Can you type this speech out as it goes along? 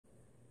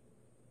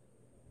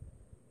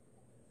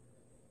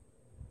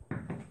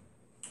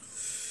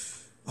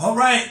All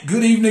right,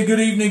 good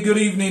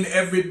evening,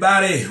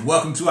 everybody.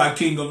 Welcome to our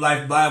Kingdom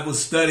Life Bible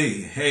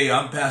Study. Hey,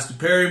 I'm Pastor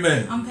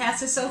Perryman. I'm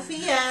Pastor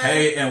Sophia.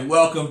 Hey, and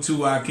welcome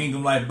to our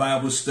Kingdom Life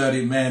Bible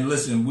Study. Man,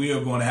 listen, we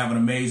are going to have an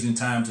amazing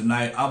time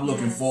tonight. I'm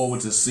looking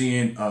forward to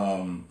seeing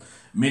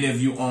many of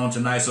you on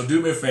tonight. So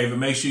do me a favor,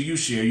 make sure you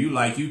share, you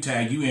like, you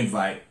tag, you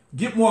invite.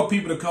 Get more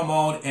people to come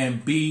on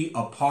and be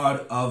a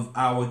part of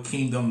our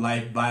Kingdom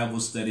Life Bible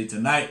Study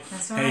tonight.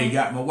 That's right. Hey,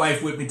 got my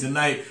wife with me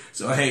tonight.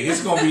 So, hey,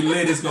 it's going to be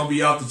lit. It's going to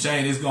be off the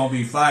chain. It's going to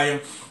be fire.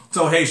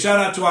 So, hey, shout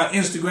out to our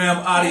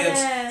Instagram audience.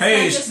 Yes,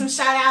 hey, give some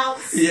shout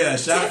outs. Yeah,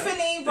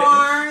 Tiffany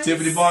Barnes.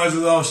 Tiffany Barnes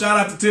is on. Shout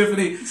out to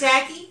Tiffany.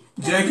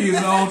 Jackie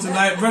is on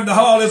tonight. Brenda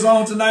Hall is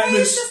on tonight.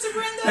 Hey, Sister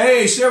Brenda.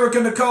 Hey,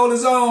 Sherika Nicole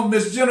is on.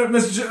 Miss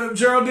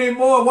Geraldine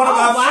Moore, one of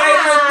our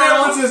favorite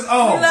members, is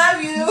on. We love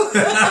you.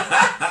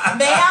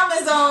 Bam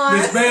is on.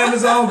 Miss Bam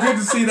is on. Good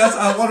to see. That's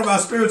one of our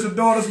spiritual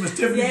daughters. Miss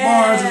Tiffany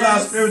Barnes is our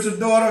spiritual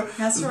daughter.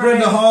 That's Miss right.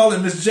 Brenda Hall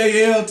and Miss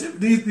JL.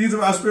 These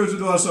are our spiritual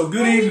daughters. So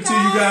good evening to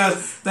you guys.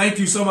 Thank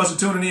you so much for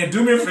tuning in.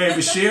 Do me a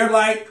favor. Share,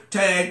 like,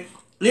 tag,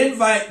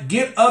 invite,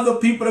 get other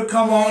people to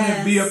come on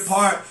and be a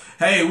part.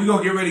 Hey, we're going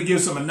to get ready to give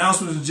some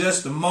announcements in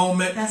just a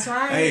moment. That's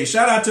right. Hey,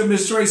 shout out to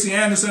Miss Tracy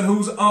Anderson,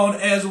 who's on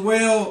as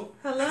well.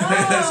 Hello.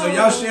 So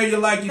y'all share, your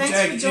like, your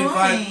tag, Thanks for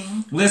invite.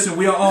 joining. Listen,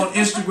 we are on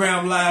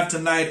Instagram Live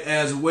tonight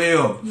as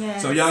well.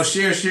 Yes. So y'all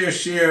share.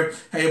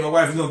 Hey, my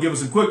wife is going to give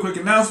us some quick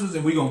announcements,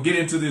 and we're going to get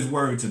into this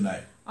word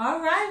tonight. All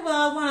right.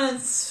 Well, I want to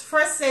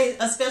first say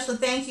a special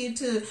thank you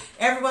to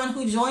everyone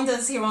who joined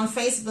us here on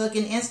Facebook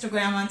and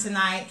Instagram on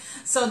tonight.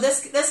 So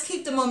let's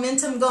keep the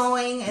momentum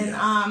going, and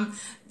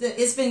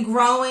it's been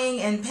growing,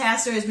 and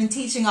Pastor has been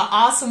teaching an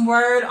awesome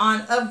word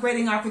on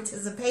upgrading our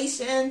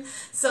participation.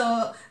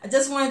 So I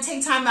just want to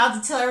take time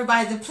out to tell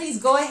everybody to please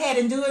go ahead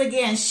and do it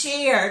again.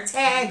 Share,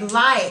 tag,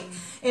 like.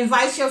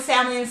 Invite your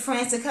family and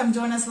friends to come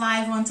join us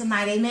live on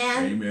tonight.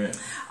 Amen? Amen.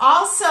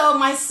 Also,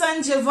 my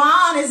son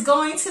Javon is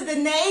going to the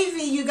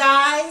Navy, you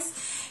guys.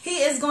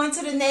 He is going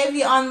to the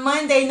Navy on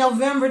Monday,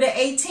 November the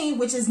 18th,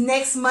 which is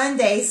next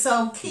Monday.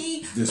 So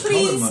please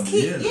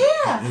keep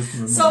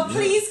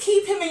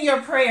him in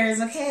your prayers,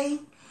 okay?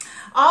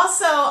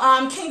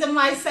 Also, Kingdom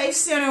Life Faith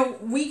Center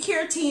We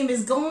Care team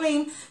is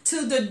going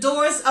to the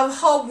Doors of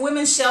Hope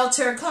Women's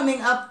Shelter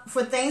coming up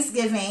for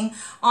Thanksgiving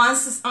on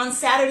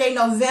Saturday,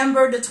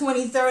 November the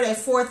 23rd at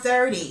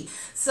 4:30.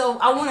 So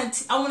I want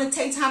to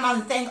take time out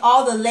to thank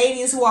all the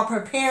ladies who are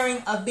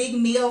preparing a big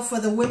meal for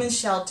the women's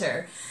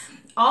shelter.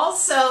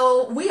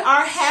 Also, we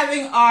are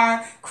having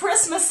our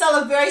Christmas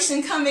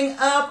celebration coming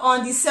up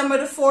on December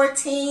the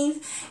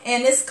 14th,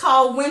 and it's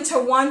called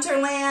Winter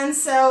Wonderland.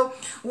 So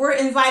we're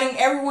inviting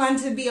everyone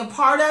to be a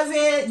part of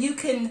it. You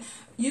can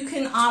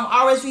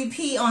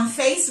RSVP on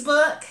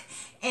Facebook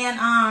and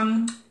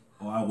on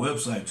our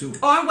website too.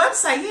 On the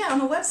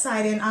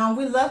website, and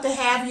we'd love to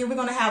have you. We're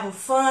going to have a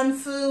fun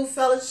food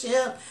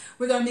fellowship.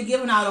 We're going to be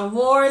giving out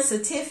awards,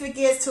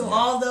 certificates to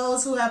all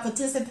those who have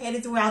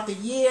participated throughout the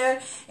year,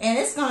 and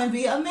it's going to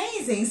be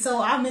amazing.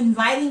 So I'm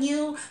inviting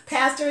you,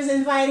 Pastor is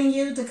inviting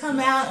you to come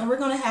out, and we're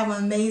going to have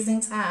an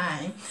amazing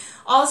time.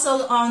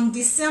 Also, on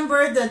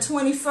December the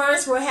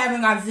 21st, we're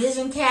having our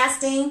vision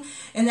casting,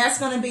 and that's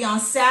going to be on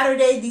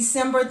Saturday,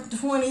 December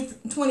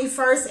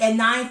 21st at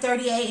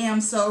 9:30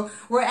 a.m. So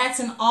we're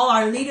asking all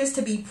our leaders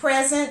to be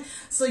present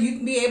so you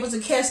can be able to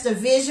catch the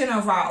vision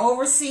of our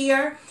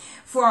overseer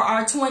for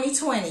our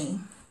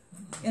 2020.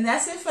 And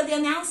that's it for the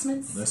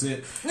announcements. That's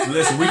it.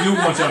 Listen, we do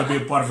want y'all to be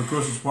a part of a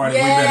Christmas party.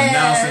 Yes. We've been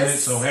announcing it.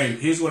 So, hey,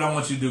 here's what I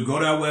want you to do. Go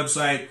to our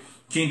website,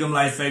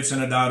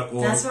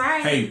 KingdomLifeFaithCenter.org. That's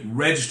right. Hey,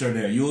 register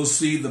there. You'll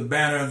see the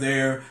banner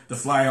there, the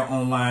flyer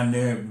online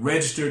there.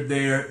 Register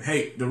there.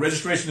 Hey, the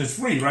registration is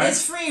free, right?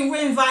 It's free.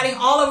 We're inviting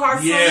all of our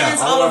friends,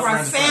 all of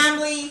our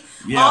family,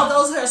 all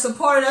those who have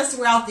supported us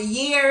throughout the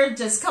year.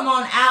 Just come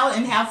on out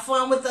and have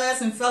fun with us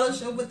and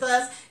fellowship with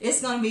us.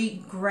 It's going to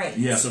be great.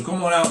 Yeah, so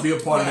come on out, be a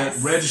part of that.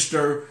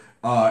 Register.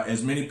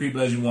 As many people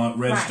as you want,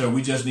 register. Right.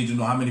 We just need to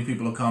know how many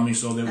people are coming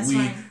so that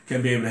we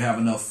can be able to have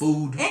enough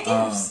food.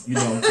 Because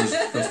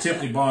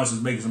Tiffany Barnes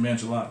is making some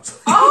enchiladas.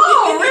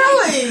 Oh,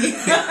 really?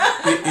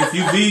 if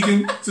you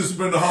vegan, Sister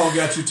Brenda Hall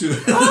got you too.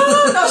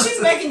 Oh, no, she's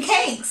making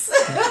cakes.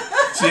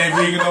 She ain't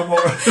vegan no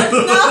more.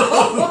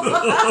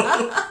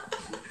 No.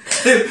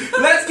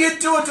 Let's get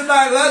to it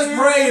tonight. Let's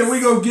pray, and we're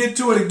going to get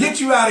to it and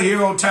get you out of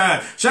here on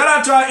time. Shout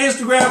out to our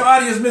Instagram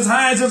audience. Miss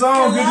Hines is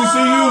on. Hello. Good to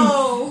see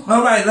you.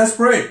 All right, let's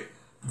pray.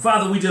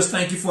 Father, we just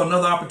thank you for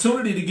another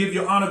opportunity to give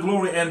you honor,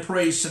 glory, and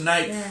praise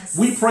tonight. Yes.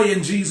 We pray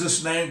in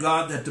Jesus' name,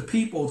 God, that the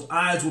people's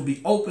eyes will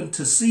be open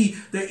to see,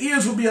 their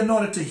ears will be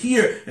anointed to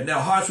hear, and their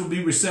hearts will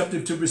be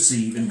receptive to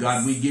receive. And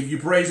God, we give you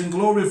praise and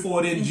glory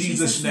for it in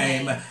Jesus'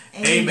 name.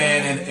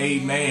 Amen and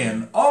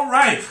amen. All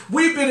right.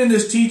 We've been in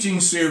this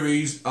teaching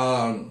series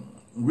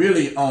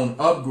really on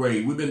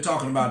upgrade. We've been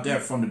talking about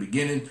that from the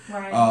beginning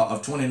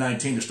of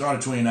 2019, the start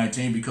of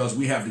 2019, because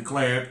we have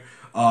declared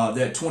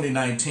that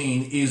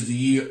 2019 is the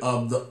year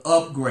of the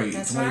upgrade.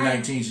 That's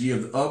 2019 is the year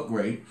of the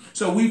upgrade.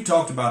 So we've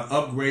talked about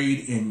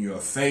upgrade in your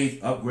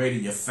faith, upgrade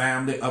in your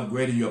family,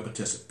 upgrade in your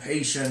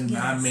participation.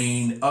 Yes. I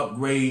mean,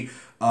 upgrade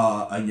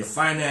in your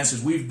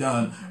finances. We've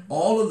done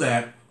all of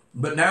that.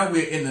 But now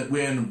we're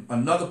in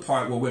another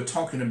part where we're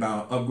talking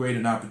about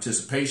upgrading our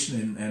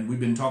participation, and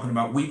we've been talking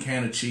about we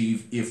can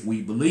achieve if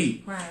we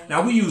believe. Right.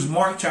 Now we use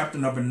Mark chapter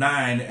number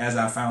 9 as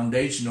our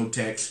foundational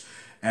text,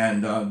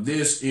 and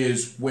this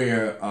is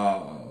where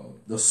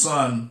the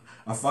son,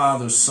 a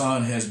father's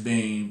son, has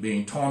been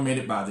being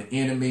tormented by the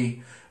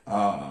enemy.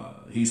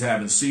 He's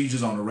having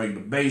seizures on a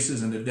regular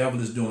basis, and the devil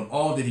is doing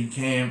all that he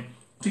can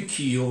to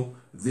kill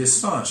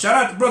this son. Shout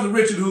out to Brother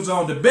Richard, who's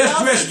on the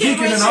best dressed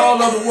deacon in all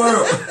of the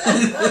world.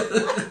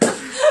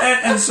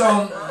 and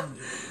so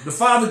the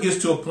father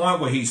gets to a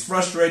point where he's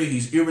frustrated,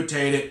 he's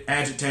irritated,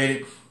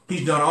 agitated.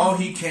 He's done all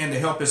he can to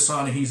help his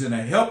son, and he's in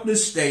a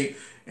helpless state.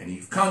 And he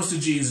comes to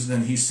Jesus,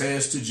 and he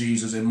says to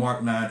Jesus in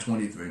Mark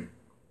 9:23.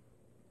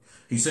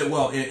 He said,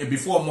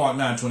 before Mark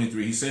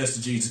 9:23, he says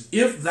to Jesus,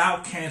 "If thou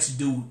canst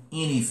do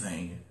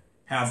anything,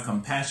 have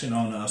compassion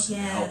on us and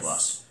help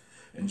us."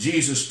 And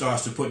Jesus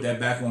starts to put that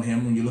back on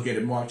him. When you look at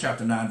it, Mark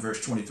chapter 9, verse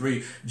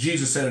 23,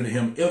 Jesus said unto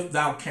him, "If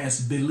thou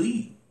canst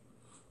believe,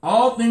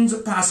 all things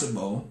are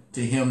possible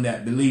to him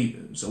that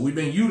believeth." So we've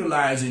been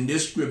utilizing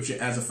this scripture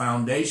as a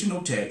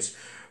foundational text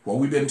where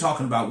we've been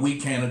talking about we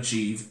can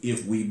achieve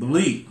if we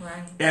believe.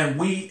 Right. And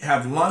we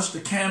have launched a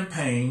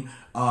campaign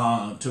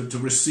to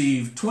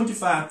receive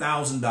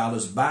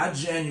 $25,000 by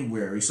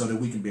January so that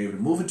we can be able to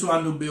move into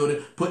our new building,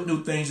 put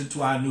new things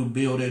into our new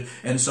building.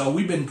 And so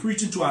we've been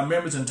preaching to our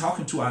members and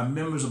talking to our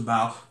members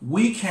about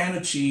we can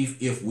achieve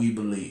if we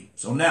believe.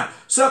 So now,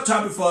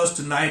 subtopic for us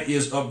tonight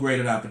is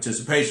upgraded our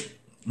participation.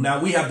 Now,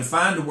 we have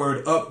defined the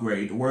word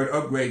upgrade. The word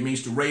upgrade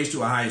means to raise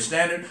to a higher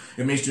standard.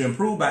 It means to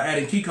improve by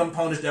adding key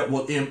components that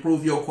will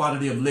improve your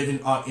quality of living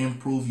or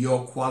improve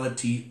your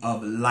quality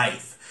of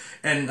life.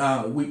 And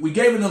we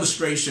gave an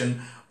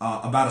illustration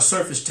about a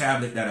Surface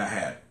tablet that I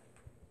had.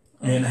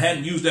 And I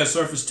hadn't used that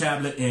Surface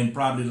tablet in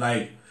probably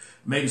like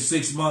maybe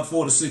 6 months,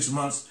 4 to 6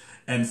 months.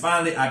 And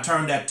finally, I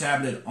turned that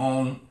tablet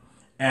on,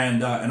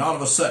 and all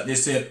of a sudden it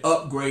said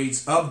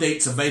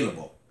updates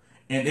available.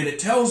 And then it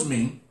tells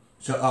me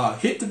to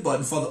hit the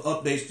button for the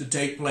updates to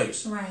take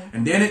place. Right.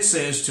 And then it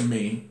says to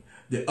me,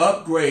 the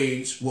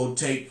upgrades will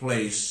take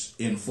place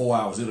in 4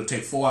 hours. It'll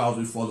take 4 hours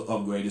before the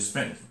upgrade is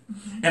finished.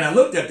 Mm-hmm. And I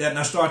looked at that and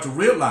I started to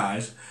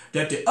realize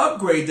that the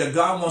upgrade that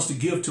God wants to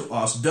give to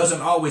us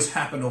doesn't always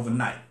happen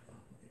overnight.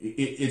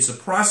 It's a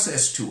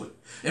process to it.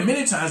 And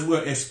many times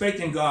we're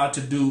expecting God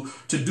to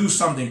do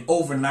something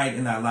overnight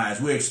in our lives.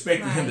 We're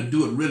expecting him to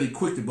do it really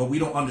quickly, but we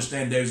don't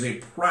understand there's a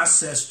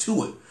process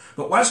to it.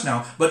 But watch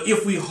now. But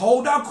if we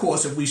hold our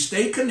course, if we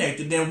stay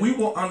connected, then we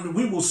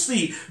will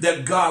see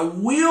that God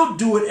will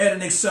do it at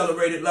an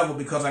accelerated level,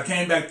 because I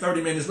came back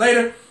 30 minutes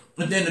later,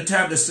 and then the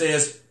tablet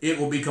says it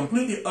will be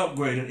completely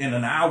upgraded in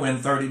an hour and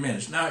 30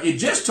 minutes. Now, it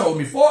just told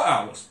me 4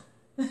 hours.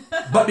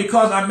 But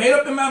because I made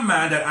up in my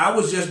mind that I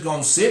was just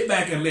going to sit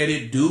back and let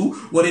it do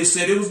what it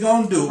said it was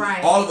going to do,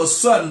 all of a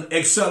sudden,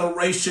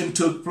 acceleration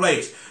took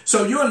place.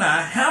 So you and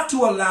I have to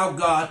allow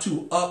God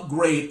to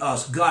upgrade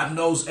us. God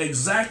knows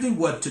exactly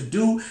what to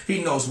do.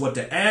 He knows what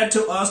to add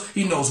to us.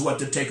 He knows what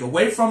to take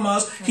away from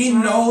us. He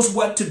knows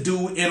what to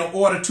do in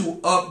order to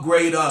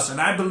upgrade us.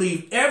 And I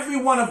believe every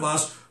one of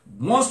us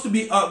wants to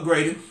be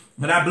upgraded,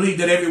 but I believe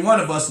that every one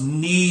of us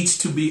needs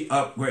to be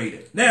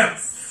upgraded. Now,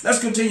 let's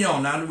continue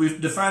on. Now, we're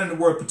defining the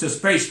word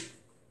participation.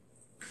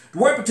 The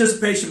word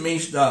participation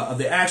means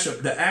the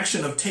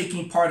action of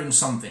taking part in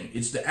something.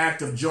 It's the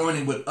act of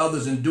joining with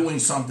others in doing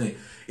something.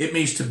 It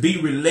means to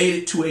be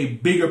related to a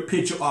bigger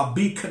picture or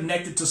be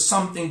connected to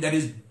something that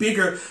is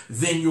bigger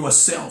than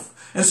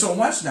yourself. And so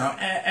watch now,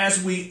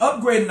 as we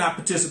upgrade in our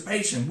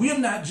participation, we are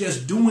not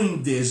just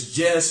doing this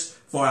just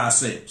for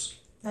ourselves.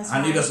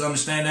 I need us to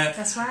understand that.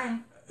 That's right.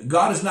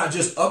 God is not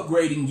just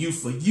upgrading you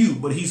for you,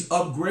 but he's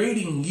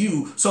upgrading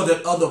you so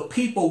that other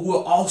people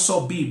will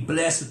also be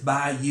blessed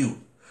by you.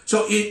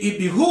 So it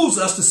behooves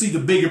us to see the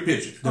bigger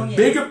picture. The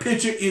bigger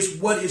picture is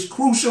what is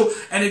crucial,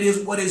 and it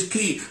is what is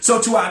key. So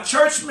to our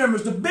church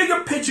members, the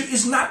bigger picture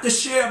is not the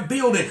shared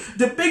building.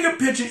 The bigger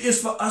picture is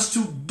for us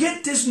to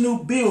get this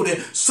new building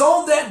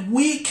so that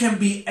we can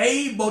be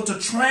able to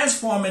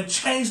transform and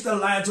change the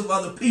lives of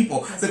other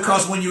people.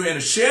 Because when you're in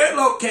a shared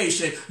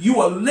location, you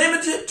are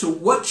limited to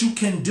what you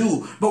can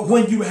do. But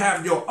when you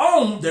have your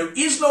own, there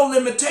is no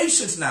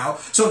limitations now.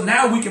 So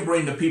now we can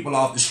bring the people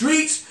off the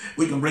streets.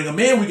 We can bring them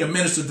in. We can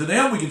minister to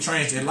them. We can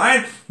change their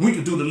life. We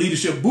can do the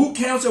leadership boot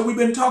camps that we've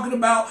been talking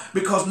about,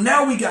 because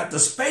now we got the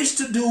space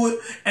to do it,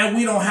 and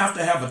we don't have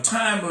to have a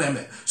time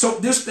limit. So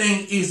this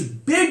thing is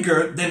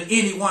bigger than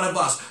any one of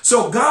us.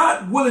 So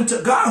God wants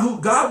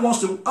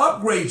to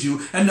upgrade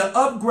you, and the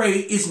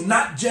upgrade is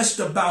not just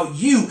about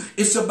you.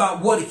 It's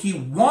about what he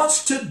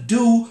wants to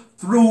do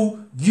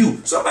through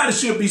you. Somebody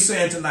should be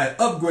saying tonight,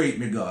 upgrade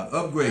me, God.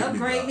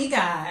 Upgrade me,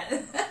 God.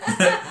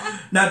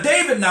 Now,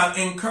 David now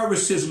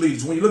encouraged his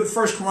leaders. When you look at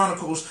First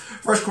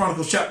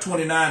Chronicles chapter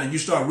 29, and you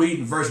start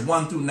reading verse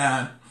 1 through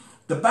 9,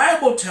 the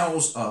Bible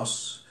tells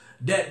us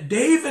that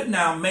David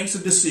now makes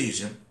a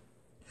decision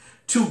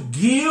to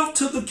give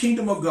to the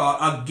kingdom of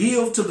God, or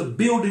give to the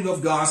building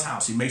of God's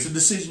house. He makes a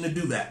decision to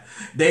do that.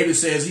 David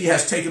says he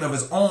has taken of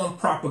his own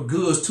proper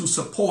goods to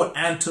support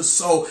and to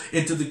sow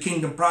into the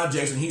kingdom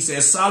projects. And he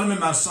says,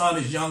 Solomon, my son,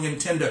 is young and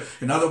tender.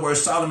 In other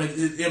words, Solomon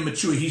is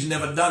immature. He's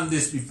never done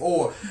this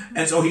before.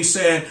 And so he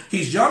said,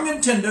 he's young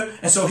and tender.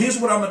 And so here's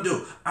what I'm going to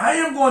do. I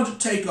am going to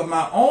take of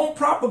my own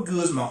proper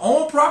goods, my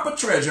own proper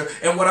treasure.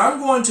 And what I'm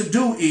going to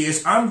do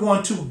is I'm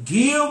going to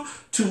give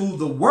to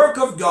the work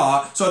of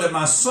God so that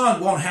my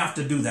son won't have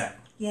to do that.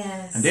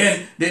 Yes. And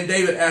then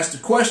David asked the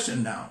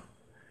question now.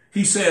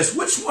 He says,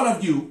 which one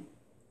of you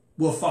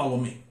will follow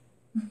me?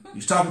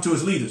 He's talking to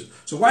his leaders.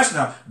 So watch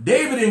now.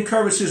 David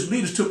encouraged his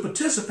leaders to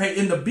participate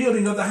in the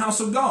building of the house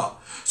of God.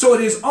 So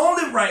it is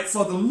only right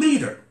for the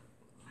leader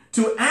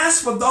to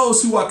ask for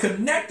those who are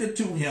connected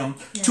to him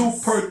to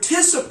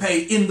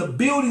participate in the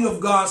building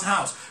of God's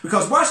house.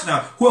 Because watch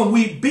now, when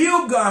we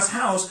build God's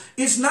house,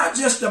 it's not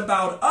just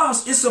about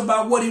us, it's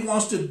about what he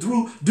wants to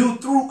do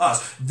through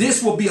us.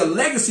 This will be a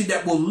legacy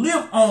that will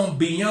live on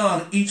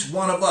beyond each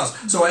one of us.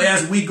 So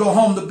as we go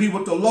home to be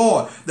with the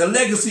Lord, the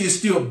legacy is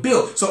still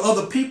built. So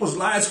other people's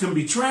lives can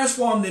be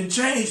transformed and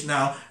changed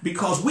now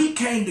because we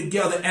came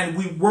together and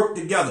we worked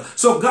together.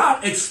 So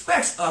God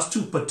expects us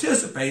to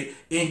participate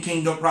in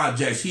kingdom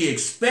projects. He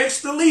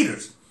expects the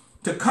leaders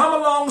to come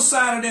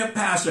alongside of their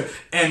pastor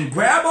and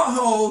grab a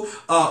hold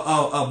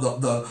of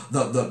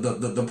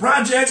the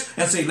projects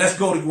and say, let's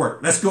go to work.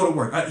 Let's go to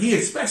work. He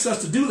expects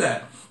us to do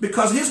that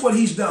because here's what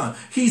he's done.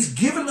 He's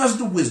given us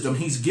the wisdom.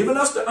 He's given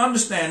us the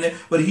understanding,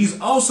 but he's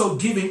also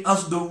giving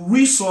us the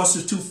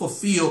resources to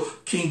fulfill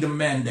kingdom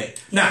mandate.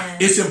 Now,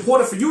 it's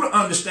important for you to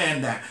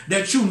understand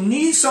that you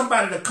need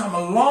somebody to come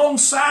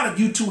alongside of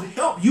you to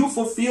help you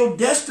fulfill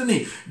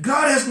destiny.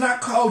 God has not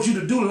called you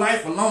to do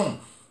life alone.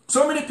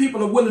 So many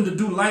people are willing to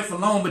do life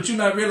alone, but you're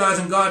not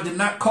realizing God did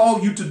not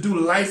call you to do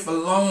life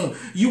alone.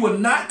 You were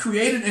not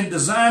created and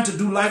designed to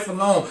do life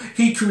alone.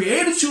 He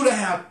created you to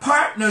have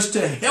partners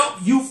to help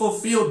you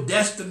fulfill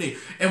destiny.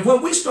 And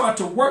when we start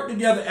to work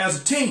together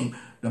as a team,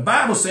 the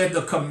Bible said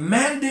the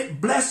commanded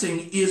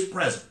blessing is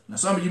present. Now,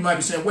 some of you might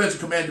be saying, where's the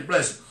commanded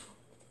blessing?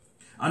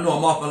 I know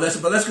I'm off my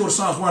lesson, but let's go to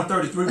Psalms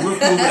 133. We'll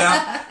prove it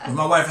out. Because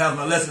my wife has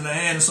my lesson in her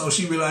hand, and so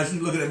she realized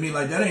she's looking at me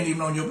like, that ain't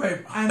even on your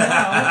paper. I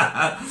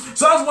know.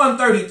 Psalms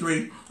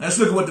 133. Let's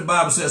look at what the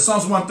Bible says.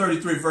 Psalms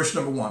 133, verse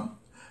number 1.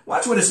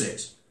 Watch what it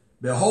says.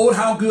 Behold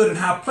how good and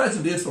how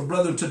pleasant it is for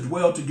brethren to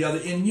dwell together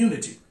in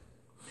unity.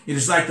 It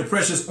is like the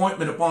precious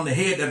ointment upon the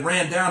head that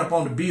ran down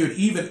upon the beard,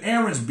 even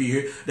Aaron's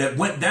beard that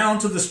went down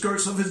to the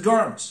skirts of his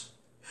garments.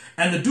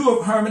 And the dew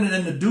of Hermon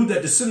and the dew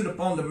that descended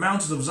upon the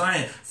mountains of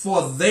Zion.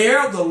 For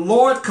there the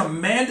Lord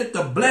commanded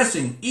the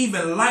blessing,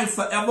 even life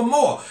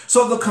forevermore.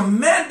 So the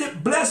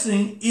commanded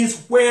blessing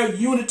is where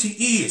unity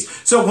is.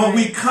 So when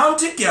we come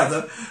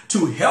together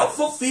to help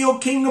fulfill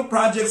kingdom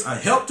projects or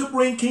help to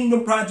bring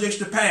kingdom projects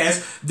to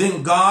pass,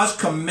 then God's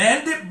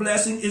commanded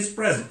blessing is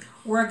present.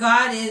 Where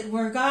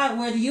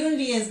the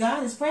unity is,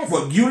 God is present.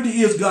 Where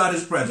unity is, God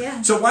is present.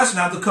 Yeah. So watch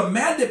now, the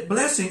commanded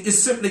blessing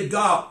is simply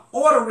God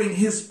ordering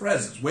his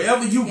presence.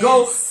 Wherever you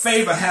go,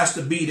 favor has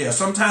to be there.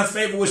 Sometimes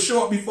favor will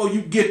show up before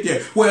you get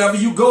there. Wherever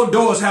you go,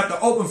 doors have to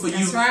open for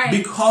you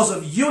because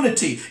of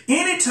unity.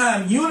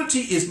 Anytime unity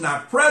is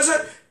not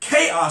present,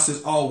 chaos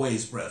is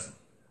always present.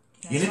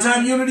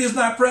 Anytime unity is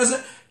not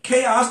present,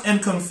 chaos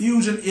and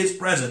confusion is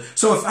present.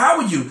 So if I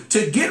were you,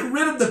 to get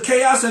rid of the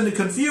chaos and the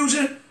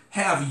confusion,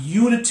 have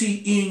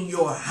unity in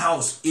your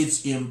house.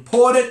 It's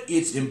important.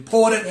 It's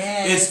important.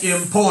 It's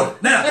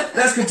important. Now,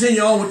 let's continue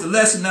on with the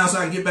lesson now so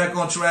I can get back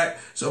on track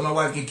so my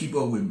wife can keep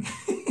up with me.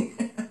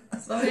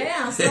 Slow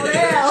down. Slow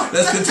down.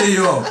 Let's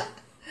continue on.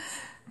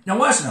 Now,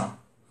 watch now.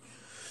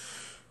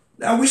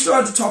 Now, we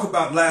started to talk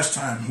about last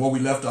time, where we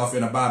left off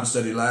in our Bible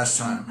study last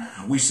time.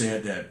 We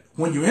said that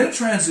when you're in a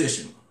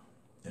transition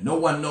and no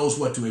one knows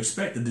what to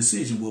expect, the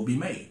decision will be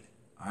made.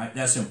 All right.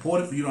 That's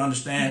important for you to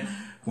understand.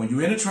 When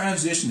you're in a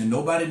transition and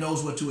nobody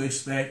knows what to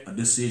expect, a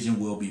decision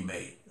will be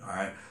made. All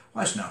right.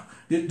 Watch now.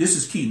 This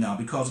is key now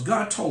because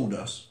God told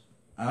us,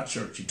 our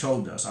church, he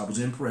told us. I was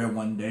in prayer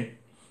one day,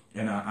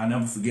 and I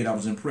never forget. I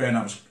was in prayer, and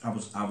I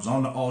was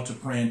on the altar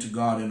praying to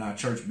God in our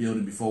church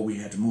building before we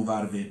had to move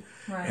out of it.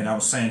 Right. And I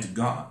was saying to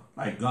God,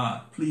 like,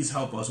 God, please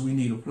help us. We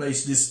need a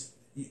place.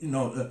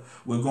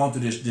 We're going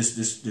through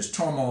this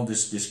turmoil,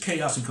 this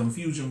chaos and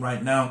confusion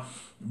right now.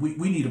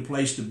 We need a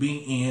place to be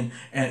in,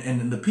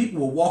 and the people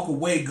will walk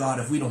away, God,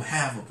 if we don't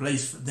have a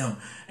place for them.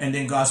 And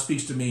then God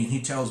speaks to me and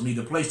he tells me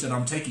the place that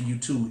I'm taking you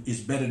to is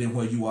better than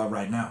where you are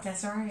right now.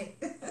 That's right.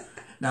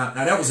 Now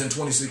that was in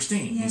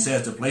 2016. Yeah. He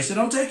says the place that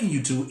I'm taking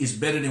you to is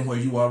better than where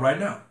you are right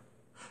now.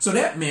 So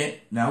that meant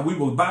now we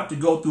were about to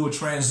go through a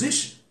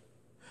transition.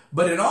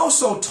 But it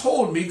also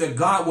told me that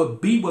God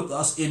would be with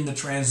us in the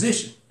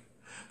transition.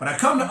 But I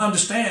come to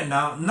understand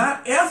now,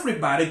 not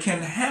everybody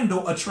can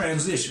handle a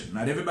transition.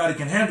 Not everybody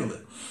can handle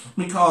it.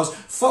 Because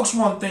folks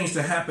want things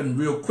to happen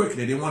real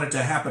quickly. They want it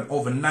to happen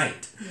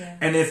overnight. Yeah.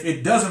 And if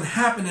it doesn't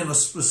happen in a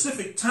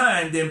specific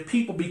time, then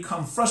people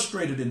become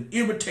frustrated and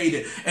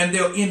irritated, and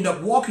they'll end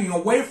up walking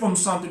away from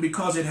something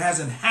because it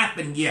hasn't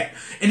happened yet.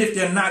 And if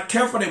they're not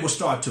careful, they will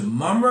start to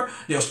murmur,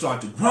 they'll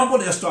start to grumble,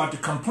 they'll start to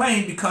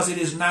complain because it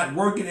is not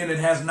working and it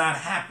has not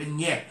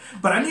happened yet.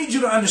 But I need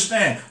you to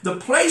understand, the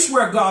place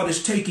where God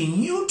is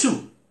taking you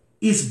to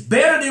is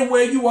better than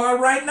where you are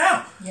right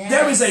now. Yes.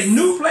 There is a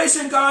new place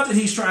in God that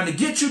he's trying to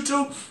get you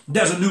to.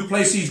 There's a new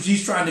place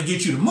he's trying to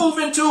get you to move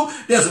into.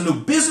 There's a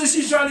new business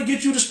he's trying to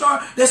get you to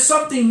start. There's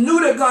something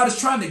new that God is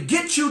trying to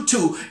get you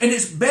to, and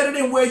it's better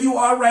than where you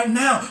are right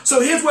now.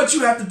 So here's what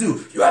you have to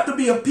do. You have to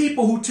be a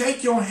people who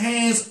take your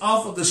hands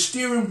off of the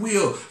steering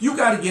wheel. You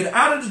got to get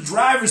out of the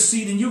driver's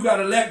seat, and you got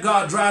to let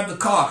God drive the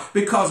car,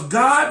 because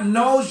God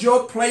knows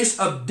your place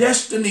of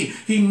destiny.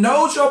 He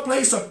knows your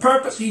place of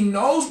purpose. He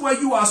knows where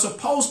you are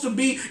supposed to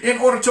be in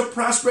order to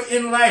prosper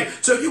in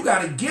life. So you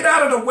got to get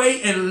out of the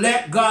way and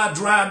let God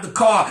drive the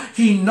car.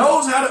 He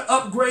knows how to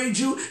upgrade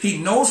you. He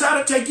knows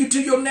how to take you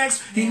to your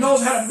next. He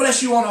knows how to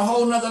bless you on a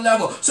whole nother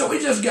level. So we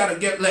just got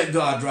to let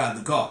God drive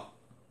the car.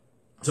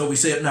 So we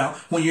said, now,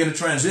 when you're in a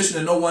transition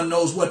and no one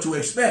knows what to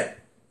expect,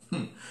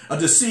 a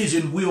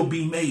decision will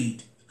be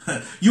made.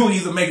 You'll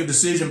either make a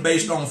decision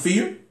based on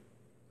fear,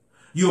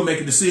 you'll make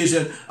a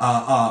decision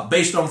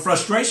based on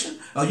frustration,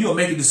 or you'll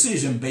make a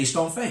decision based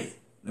on faith.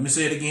 Let me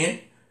say it again.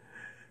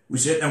 We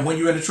said, and when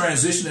you're in a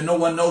transition and no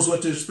one knows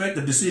what to expect,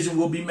 the decision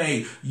will be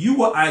made. You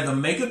will either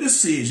make a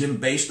decision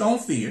based on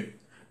fear,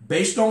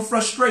 based on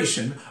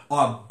frustration,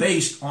 or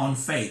based on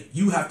faith.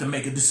 You have to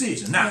make a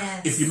decision. Now,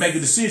 if you make a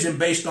decision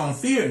based on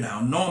fear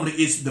now, normally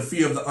it's the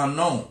fear of the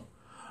unknown.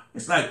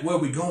 It's like, where are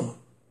we going?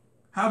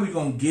 How are we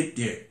going to get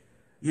there?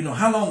 You know,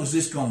 how long is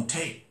this going to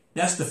take?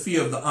 That's the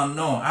fear of the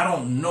unknown. I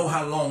don't know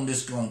how long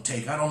this is going to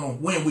take. I don't know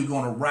when we're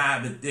going to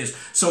arrive at this.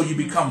 So you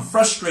become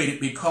frustrated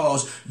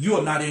because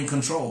you're not in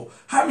control.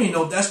 How many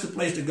know that's the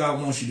place that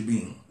God wants you to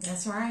be in?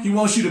 That's right. He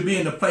wants you to be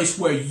in the place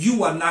where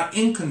you are not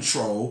in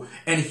control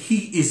and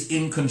he is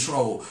in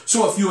control.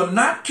 So if you are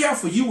not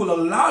careful, you will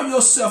allow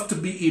yourself to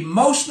be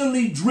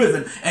emotionally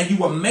driven, and you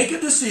will make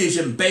a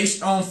decision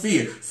based on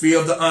fear. Fear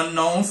of the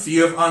unknown,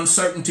 fear of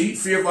uncertainty,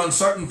 fear of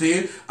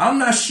uncertainty. I'm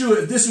not sure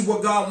if this is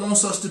what God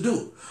wants us to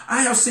do.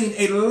 I have seen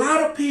a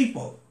lot of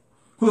people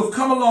who have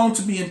come along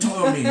to me and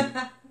told me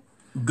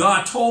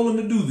God told them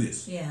to do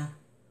this. Yeah.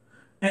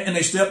 And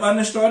they step out and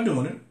they start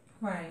doing it.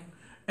 Right.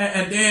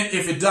 And then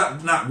if it's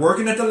not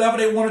working at the level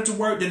they want it to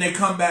work, then they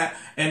come back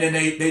and then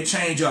they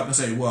change up and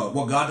say, well,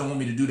 God don't want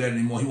me to do that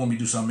anymore. He want me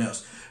to do something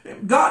else.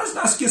 God is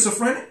not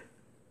schizophrenic.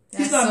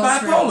 He's not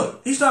bipolar.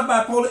 He's not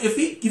bipolar. If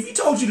he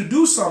told you to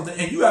do something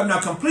and you have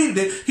not completed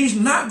it, he's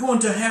not going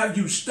to have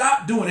you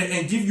stop doing it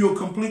and give you a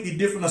completely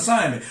different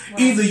assignment.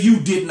 Right. Either you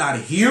did not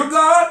hear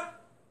God,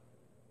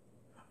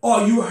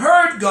 or you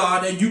heard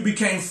God and you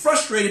became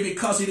frustrated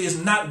because it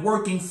is not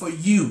working for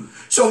you.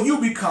 So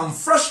you become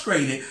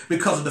frustrated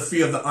because of the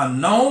fear of the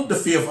unknown, the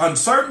fear of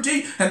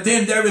uncertainty, and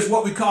then there is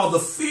what we call the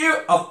fear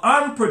of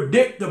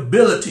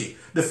unpredictability.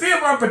 The fear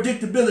of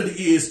unpredictability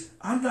is,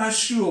 I'm not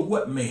sure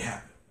what may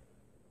happen.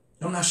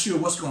 I'm not sure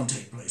what's going to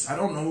take place. I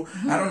don't know.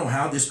 I don't know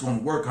how this is going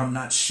to work. I'm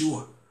not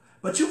sure.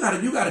 But you got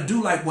to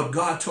do like what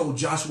God told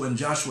Joshua in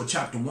Joshua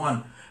chapter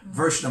 1,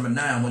 verse number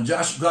 9. When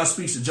God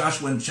speaks to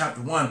Joshua in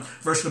chapter 1,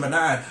 verse number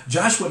 9,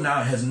 Joshua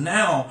has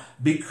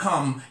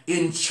become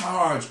in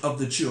charge of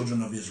the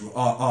children of Israel,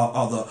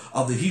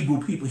 of the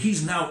Hebrew people.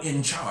 He's now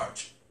in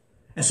charge.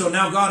 And so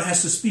now God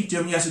has to speak to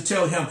him. He has to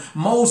tell him,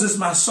 Moses,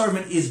 my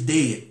servant, is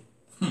dead.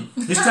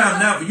 It's time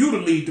now for you to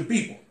lead the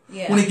people.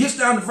 Yeah. When he gets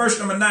down to verse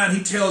number 9,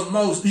 he tells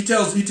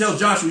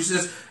Joshua, he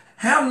says,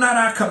 have not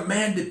I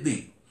commanded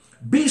thee?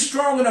 Be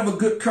strong and of a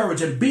good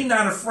courage, and be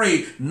not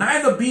afraid,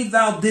 neither be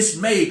thou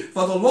dismayed,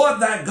 for the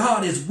Lord thy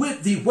God is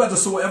with thee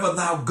whithersoever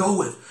thou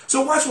goest.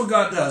 So watch what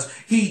God does.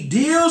 He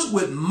deals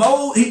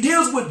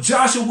with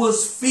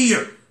Joshua's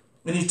fear.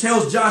 And he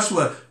tells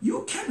Joshua,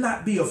 you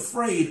cannot be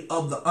afraid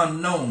of the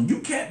unknown. You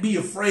can't be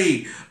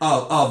afraid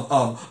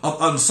of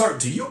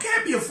uncertainty. You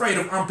can't be afraid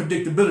of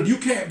unpredictability. You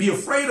can't be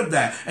afraid of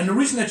that. And the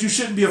reason that you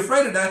shouldn't be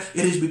afraid of that,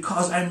 it is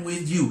because I'm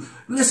with you.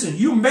 Listen,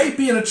 you may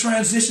be in a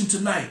transition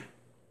tonight,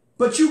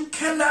 but you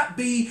cannot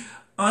be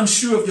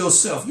unsure of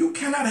yourself. You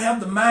cannot have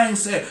the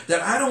mindset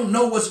that I don't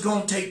know what's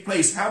going to take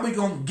place. How are we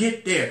going to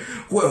get there?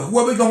 Where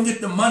are we going to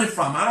get the money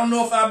from? I don't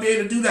know if I'll be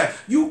able to do that.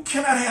 You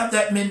cannot have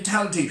that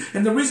mentality.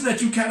 And the reason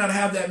that you cannot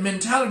have that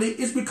mentality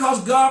is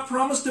because God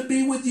promised to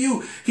be with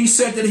you. He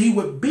said that he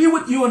would be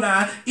with you and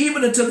I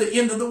even until the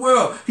end of the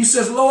world. He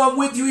says, Lo, I'm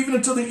with you even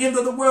until the end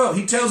of the world.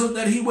 He tells us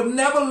that he would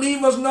never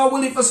leave us, nor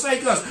will he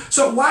forsake us.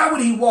 So why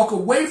would he walk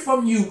away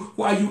from you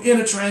while you're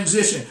in a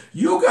transition?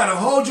 You got to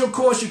hold your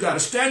course. You got to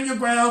stand your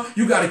ground.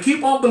 You got to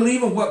keep on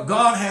believing what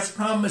God has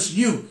promised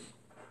you.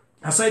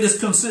 I say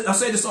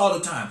this all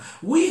the time.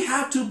 We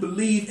have to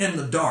believe in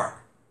the dark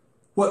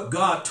what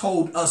God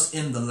told us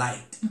in the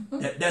light.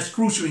 That's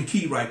crucial and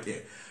key right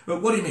there.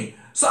 But what do you mean?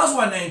 Psalms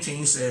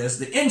 119 says,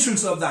 the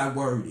entrance of thy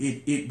word,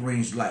 it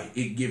brings light.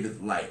 It giveth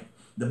light.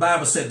 The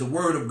Bible said the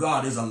word of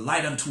God is a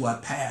light unto our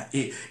path.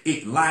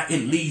 It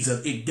leads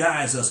us, it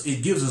guides us,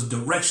 it gives us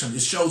direction,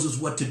 it shows us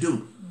what to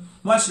do.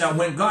 Watch now,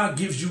 when God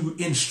gives you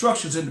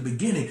instructions in the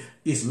beginning,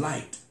 it's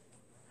light.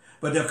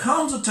 But there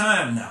comes a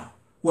time now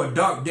where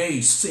dark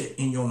days sit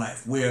in your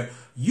life, where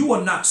you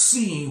are not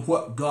seeing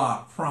what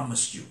God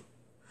promised you.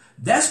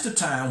 That's the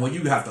time when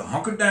you have to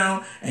hunker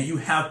down and you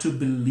have to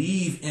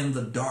believe in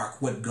the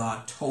dark what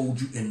God told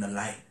you in the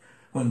light.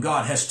 When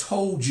God has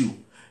told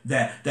you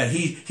that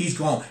he's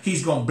going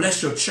to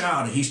bless your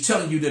child, and he's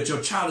telling you that your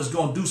child is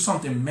going to do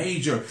something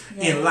major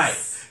in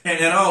life. And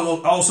it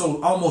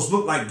also almost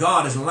look like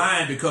God is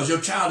lying because your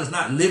child is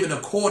not living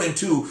according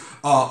to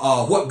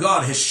what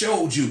God has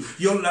showed you.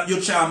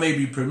 Your child may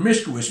be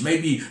promiscuous,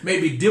 maybe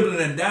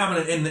dibbling and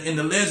dabbling in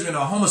the lesbian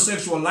or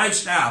homosexual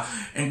lifestyle,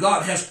 and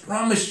God has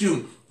promised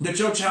you that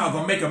your child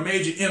gonna make a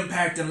major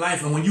impact in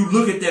life. And when you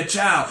look at that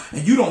child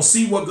and you don't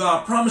see what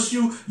God promised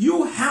you,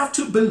 you have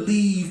to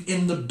believe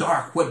in the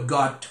dark what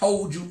God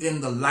told you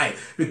in the light,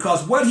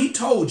 because what he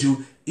told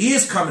you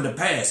is coming to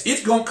pass.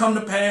 It's going to come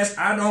to pass.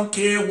 I don't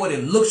care what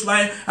it looks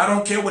like. I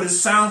don't care what it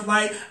sounds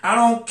like. I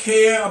don't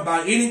care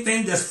about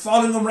anything that's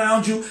falling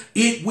around you.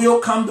 It will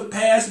come to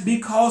pass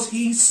because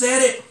he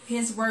said it.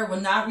 His word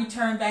will not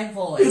return back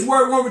void. His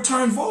word won't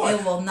return void.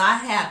 It will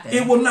not happen.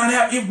 It will not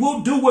happen. It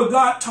will do what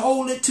God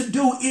told it to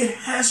do. It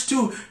has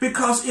to,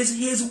 because it's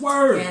his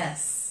word.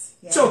 Yes.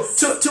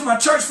 So to my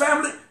church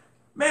family,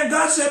 man,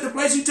 God said the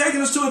place he's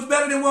taking us to is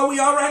better than where we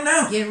are right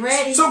now. Get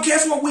ready. So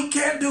guess what we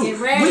can't do? Get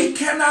ready. We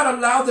cannot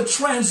allow the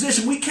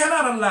transition. We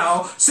cannot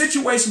allow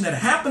situation that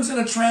happens in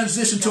a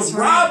transition to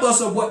rob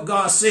us of what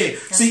God said.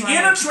 See,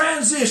 in a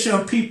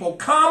transition, people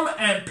come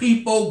and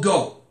people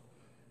go.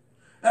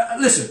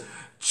 Listen,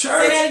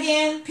 church. Say that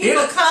again.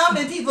 People come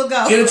and people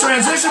go. In a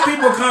transition,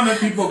 people come and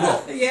people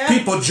go. Yeah.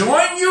 People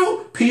join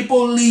you,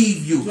 people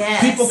leave you.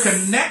 Yes. People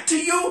connect to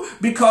you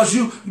because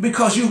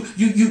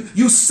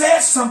you said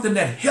something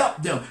that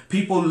helped them.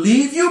 People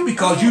leave you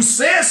because you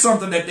said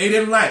something that they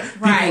didn't like.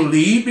 Right. People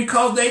leave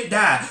because they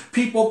died.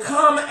 People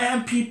come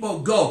and people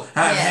go.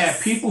 I've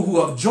had people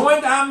who have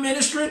joined our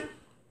ministry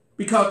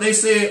because they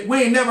said,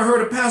 we ain't never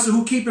heard a pastor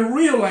who keep it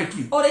real like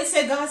you. Oh, they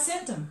said God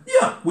sent them.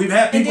 Yeah, we've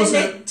had people and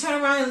then they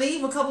turn around and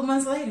leave a couple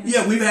months later.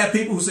 Yeah, we've had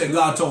people who said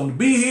God told them to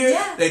be here.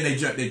 Yeah.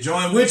 They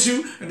join with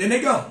you, and then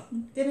they go.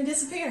 Then it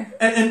disappear.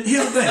 And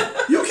here's the thing.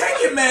 You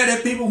can't get mad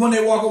at people when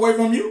they walk away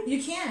from you.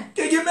 You can't.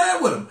 You can't get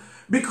mad with them.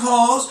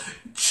 Because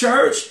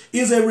church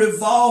is a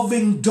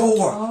revolving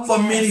door for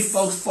many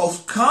folks.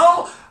 Folks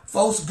come,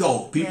 folks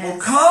go. People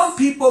come,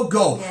 people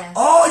go. Yes.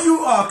 All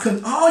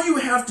you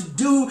have to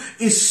do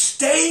is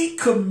stay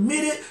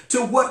committed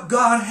to what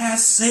God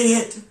has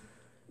said.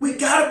 We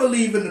got to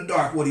believe in the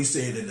dark what he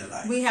said in the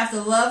light. We have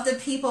to love the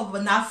people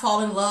but not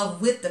fall in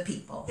love with the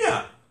people.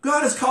 Yeah.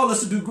 God has called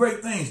us to do great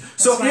things.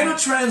 In a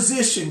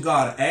transition,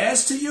 God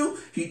adds to you,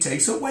 he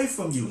takes away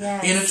from you.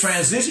 Yes. In a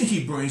transition,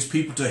 he brings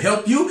people to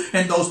help you,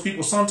 and those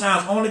people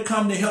sometimes only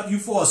come to help you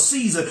for a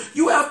season.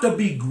 You have to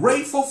be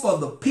grateful for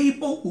the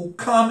people who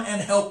come and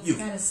help you.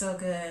 That is so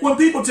good. When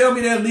people tell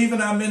me they're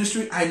leaving our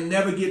ministry, I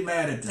never get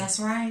mad at them.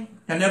 That's right.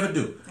 I never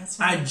do. That's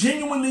right. I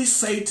genuinely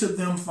say to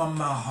them from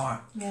my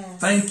heart,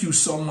 thank you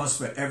so much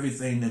for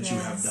everything that you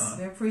have done.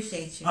 We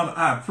appreciate you.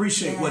 I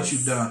appreciate what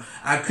you've done.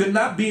 I could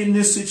not be in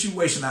this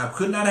situation. I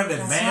could not have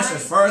advanced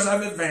as far as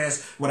I've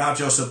advanced without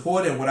your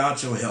support and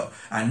without your help.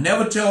 I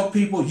never tell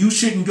people you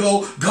shouldn't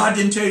go. God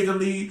didn't tell you to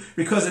leave.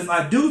 Because if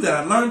I do that,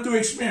 I learned through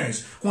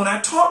experience. When I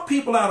talk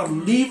people out of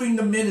leaving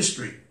the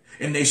ministry,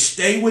 and they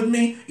stay with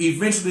me,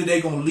 eventually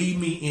they're going to leave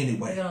me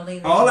anyway.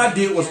 All I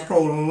did was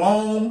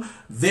prolong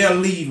their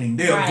leaving.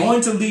 They're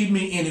going to leave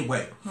me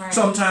anyway. Right.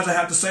 Sometimes I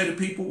have to say to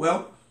people,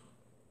 well,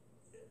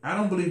 I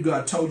don't believe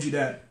God told you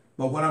that,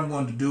 but what I'm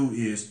going to do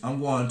is I'm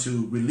going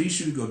to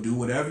release you to go do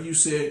whatever you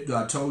said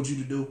God told you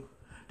to do.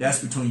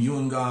 That's between you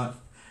and God,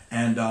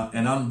 and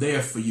I'm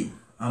there for you.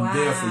 I'm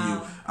there for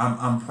you.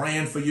 I'm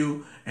praying for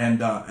you. And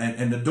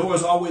the door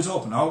is always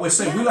open. I always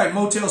say, we like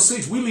Motel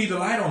 6. We leave the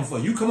light on for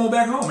you. Come on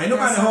back home. Ain't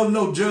nobody holding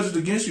no judges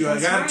against you. I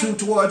got attitude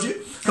towards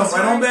you. Come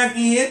right on back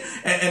in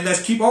and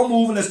let's keep on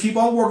moving. Let's keep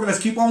on working. Let's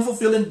keep on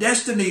fulfilling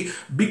destiny,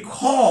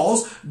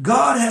 because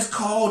God has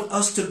called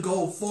us to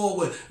go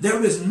forward.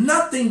 There is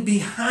nothing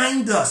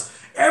behind us.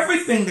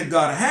 Everything that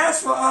God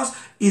has for us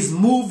is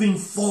moving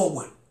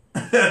forward.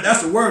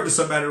 That's a word to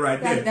somebody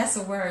right there. That's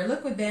a word.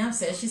 Look what Bam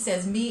says. She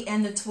says, me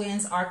and the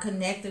twins are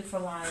connected for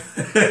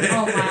life.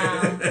 Oh,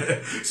 wow.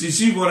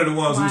 She's one of the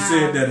ones who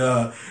said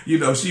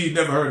that, she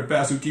never heard a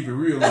pastor who keep it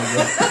real like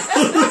that.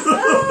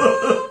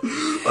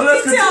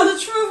 Well, tell the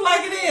truth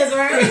like it is,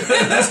 right?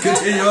 Let's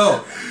continue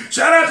on.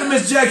 Shout out to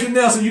Miss Jackie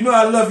Nelson. You know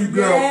I love you,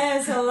 girl.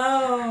 Yes,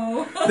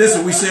 hello.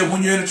 Listen, we said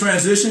when you're in a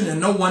transition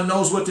and no one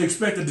knows what to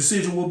expect, a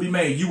decision will be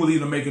made. You will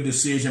either make a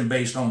decision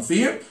based on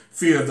fear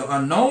of the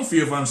unknown,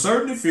 fear of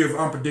uncertainty, fear of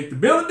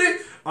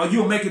unpredictability, or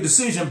you'll make a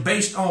decision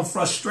based on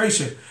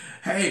frustration.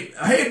 Hey,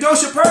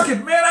 Dosha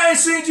Perkins, man, I ain't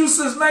seen you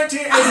since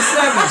 1987.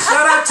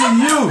 Shout out to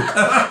you.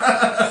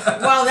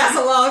 Wow, that's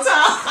a long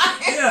time.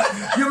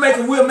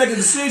 Yeah, we'll make a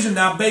decision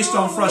now based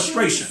on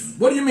frustration.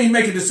 What do you mean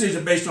make a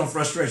decision based on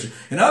frustration?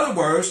 In other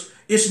words,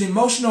 it's an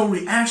emotional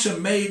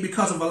reaction made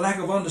because of a lack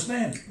of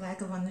understanding. Lack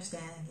of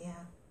understanding,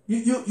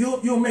 yeah.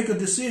 You'll make a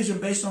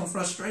decision based on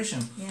frustration.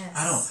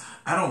 Yes.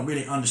 I don't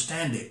really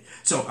understand it.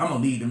 So I'm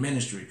going to leave the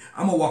ministry.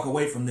 I'm going to walk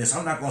away from this.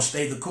 I'm not going to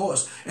stay the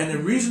course. And the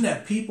reason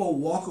that people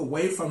walk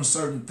away from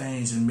certain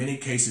things in many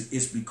cases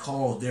is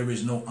because there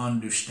is no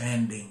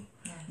understanding.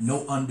 Yes.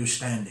 No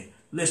understanding.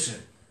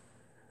 Listen,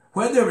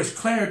 where there is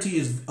clarity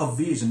of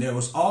vision, there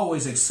was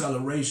always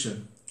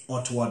acceleration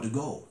or toward the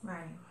goal.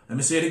 Right. Let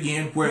me say it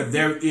again. Where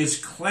there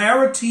is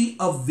clarity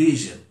of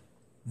vision,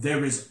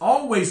 there is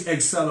always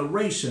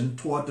acceleration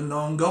toward the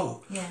known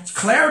goal. Yes.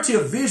 Clarity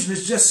of vision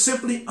is just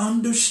simply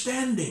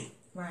understanding.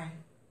 Right.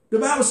 The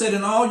Bible said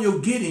in all you're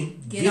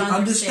getting, get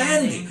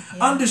understanding.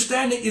 Yeah.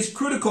 Understanding is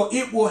critical.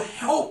 It will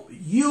help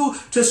you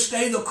to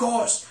stay the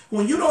course.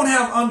 When you don't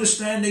have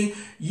understanding,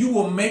 you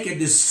will make a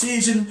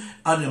decision,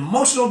 an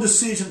emotional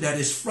decision that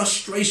is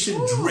frustration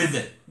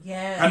driven.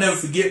 Yes. I never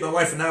forget, my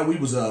wife and I, we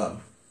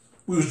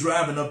was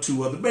driving up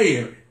to the Bay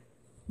Area.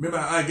 Remember,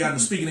 I got in a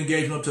speaking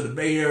engagement up to the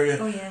Bay Area.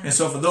 Oh, yeah. And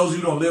so for those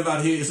who don't live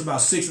out here, it's about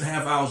 6.5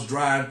 hours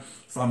drive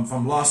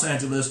from Los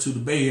Angeles to the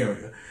Bay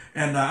Area.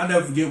 And I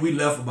never forget, we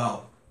left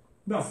about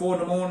 4 in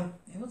the morning.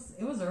 It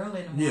was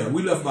early in the morning. Yeah,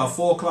 we left about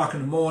 4 o'clock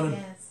in the morning.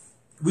 Yes.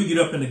 We get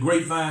up in the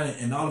grapevine,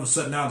 and all of a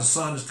sudden now the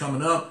sun is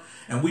coming up,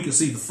 and we can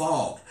see the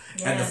fog.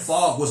 Yes. And the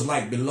fog was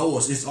like below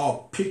us. It's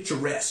all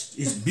picturesque.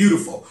 It's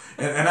beautiful.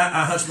 And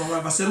I hunched my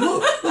wife. I said,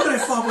 look at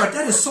that fog right.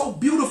 That is so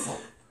beautiful.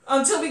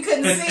 Until we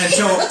couldn't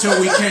see.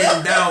 Until we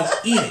came down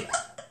in it.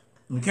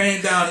 We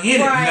came down in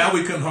it. Right. Now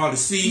we couldn't hardly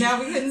see. Now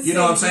we couldn't see. You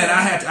know what I'm saying?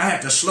 I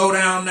had to slow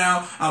down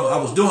now. I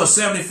was doing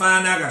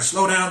 75 now. I got to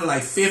slow down to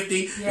like 50.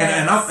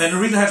 Yes. And the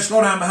reason I had to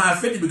slow down behind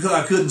 50 because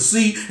I couldn't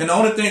see. And the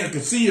only thing I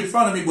could see in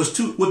front of me was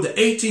with the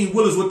 18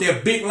 wheelers with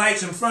their big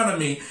lights in front of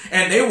me.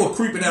 And they were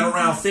creeping at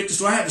around 50.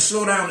 So I had to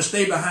slow down and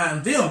stay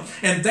behind them.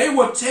 And they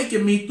were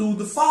taking me through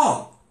the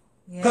fog.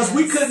 Because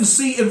we couldn't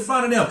see in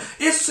front of them.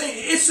 It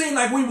seemed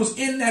like we was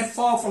in that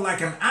fog for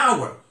like an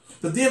hour.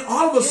 But then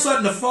all of a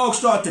sudden the fog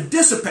started to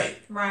dissipate.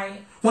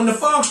 Right. When the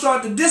fog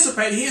started to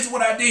dissipate, here's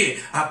what I did.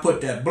 I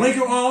put that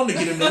blinker on to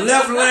get in the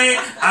left lane.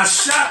 I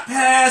shot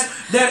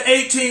past that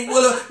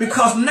 18-wheeler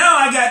because now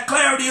I got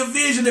clarity of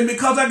vision. And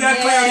because I got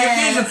clarity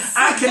of vision,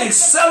 I can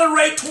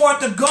accelerate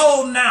toward the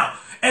goal now.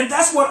 And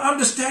that's what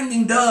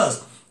understanding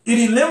does. It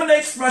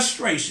eliminates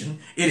frustration,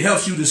 it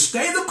helps you to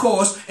stay the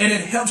course, and it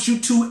helps you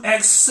to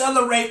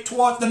accelerate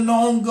toward the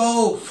known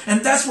goal.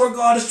 And that's where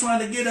God is trying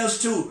to get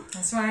us to.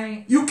 That's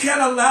right. You can't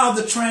allow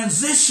the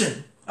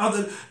transition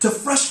to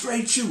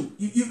frustrate you.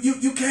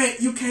 You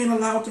can't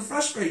allow it to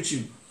frustrate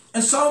you.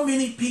 And so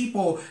many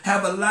people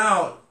have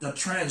allowed the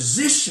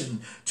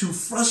transition to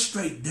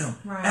frustrate them.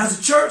 Right. As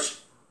a church,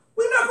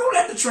 we're not going to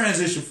let the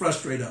transition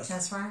frustrate us.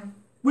 That's right.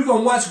 We're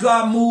going to watch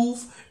God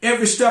move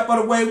every step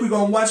of the way. We're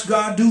going to watch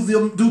God do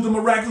the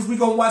miraculous. We're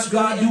going to watch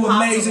God do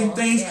amazing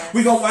things. Yes.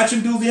 We're going to watch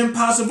him do the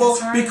impossible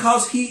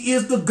because he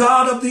is the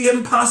God of the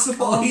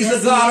impossible. Oh, He's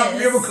the God of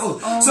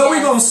miracles. So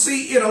we're going to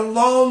see it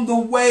along the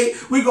way.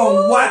 We're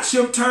going to watch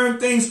him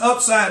turn things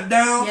upside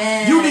down.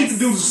 Yes. You need to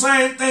do the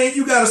same thing.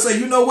 You got to say,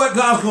 you know what?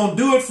 God's going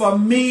to do it for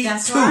me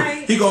too.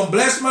 Right. He's going to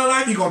bless my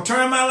life. He's going to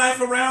turn my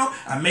life around.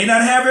 I may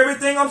not have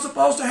everything I'm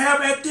supposed to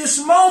have at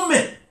this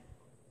moment,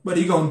 but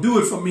he's going to do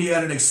it for me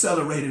at an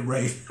accelerated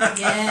rate.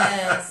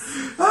 Yes.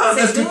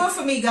 Say, do it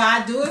for me,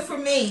 God. Do it for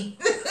me.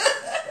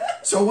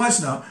 So watch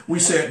now. We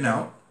said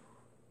now,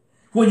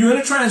 when you're in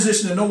a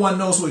transition and no one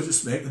knows what to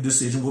expect, a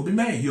decision will be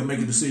made. You'll make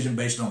a decision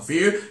based on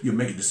fear. You'll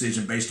make a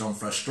decision based on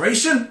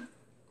frustration.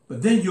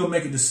 But then you'll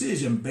make a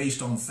decision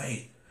based on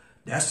faith.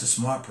 That's the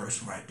smart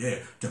person right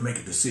there, to make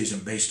a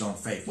decision based on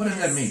faith. What does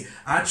that mean?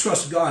 I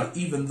trust God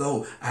even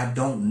though I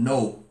don't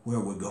know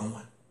where we're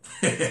going.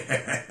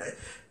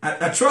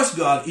 I trust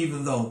God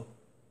even though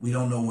we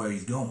don't know where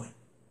he's going,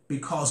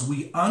 because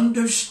we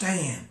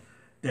understand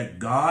that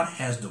God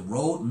has the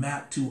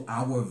roadmap to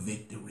our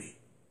victory.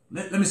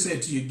 Let me say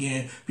it to you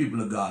again,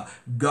 people of God.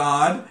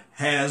 God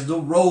has the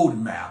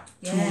roadmap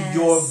to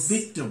your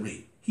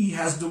victory. He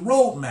has the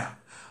roadmap.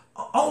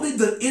 Only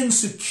the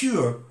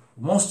insecure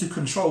wants to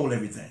control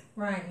everything.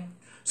 Right.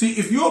 See,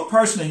 if you're a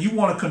person and you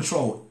want to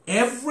control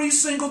every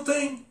single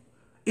thing,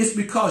 it's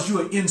because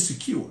you are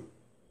insecure.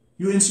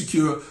 You're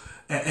insecure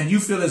and you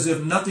feel as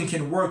if nothing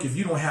can work if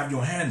you don't have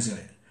your hands in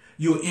it.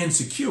 You're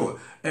insecure.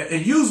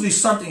 And usually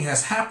something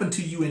has happened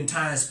to you in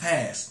times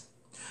past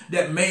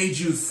that made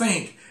you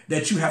think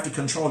that you have to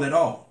control it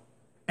all.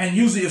 And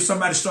usually if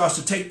somebody starts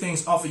to take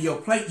things off of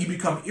your plate, you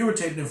become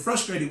irritated and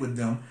frustrated with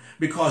them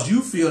because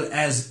you feel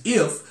as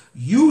if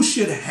you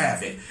should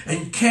have it and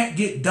you can't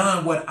get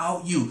done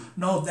without you.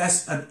 No,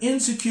 that's an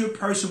insecure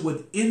person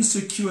with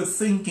insecure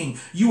thinking.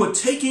 You are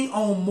taking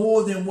on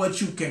more than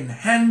what you can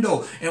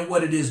handle. And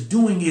what it is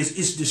doing is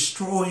it's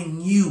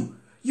destroying you.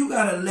 You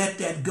got to let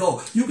that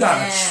go. You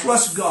got to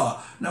trust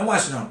God. Now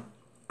watch now.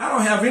 I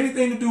don't have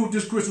anything to do with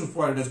this Christmas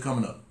party that's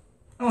coming up.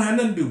 I don't have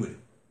nothing to do with it.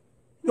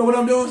 You know what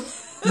I'm doing?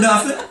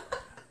 Nothing.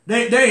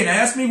 They ain't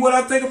asked me what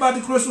I think about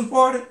the Christmas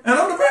party. And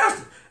I'm the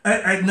pastor.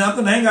 Ain't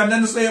nothing. I ain't got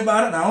nothing to say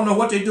about it. I don't know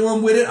what they're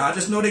doing with it. I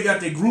just know they got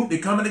their group. They're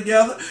coming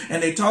together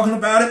and they talking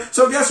about it.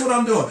 So guess what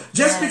I'm doing?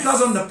 Just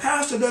because I'm the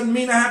pastor doesn't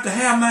mean I have to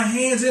have my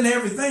hands in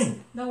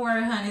everything. Don't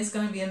worry, honey. It's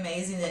going to be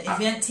amazing. The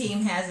event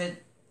team has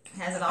it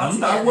all I'm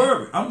together. not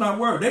worried. I'm not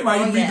worried. They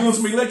might even be doing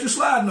some electric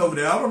sliding over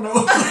there. I don't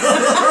know.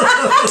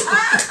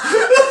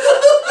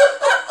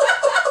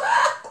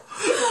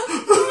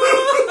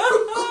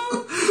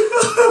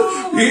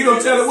 You ain't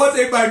gonna tell them what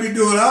they might be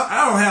doing.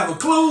 I don't have a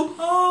clue.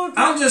 Oh,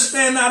 I'm just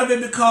staying out of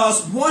it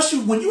because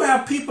when you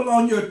have people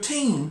on your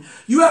team,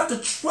 you have to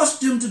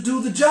trust them to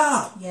do the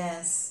job.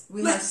 Yes,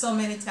 we have so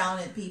many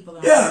talented people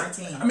on Yeah, our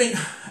team. I mean,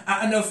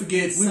 I never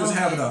forget. We So was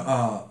having many.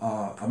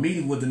 a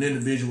meeting with an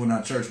individual in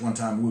our church one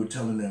time. We were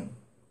telling them,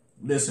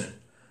 "Listen,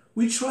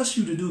 we trust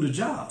you to do the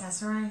job.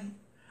 That's right.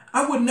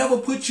 I would never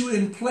put you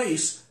in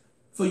place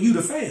for you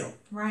to fail."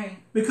 Right.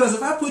 Because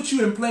if I put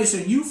you in place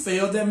and you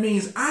fail, that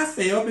means I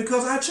failed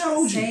because I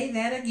chose you. Say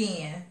that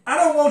again. I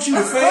don't want you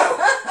to fail.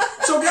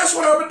 So guess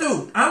what I'm going to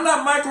do? I'm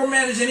not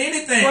micromanaging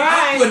anything.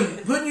 Right. I'm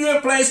putting you in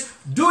place.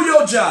 Do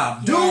your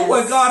job. Do Yes.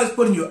 what God is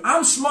putting you.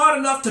 I'm smart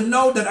enough to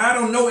know that I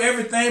don't know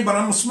everything, but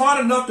I'm smart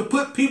enough to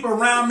put people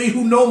around me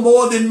who know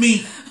more than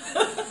me.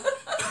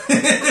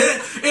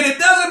 And it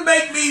doesn't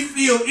make me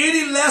feel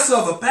any less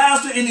of a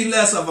pastor, any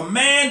less of a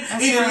man,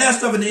 That's any right.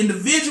 less of an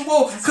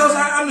individual, because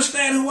right. I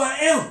understand who I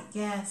am.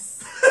 Yes.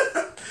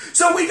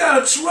 So we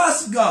got to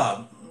trust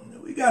God.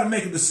 We got to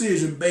make a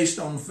decision based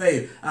on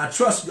faith. I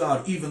trust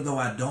God even though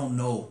I don't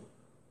know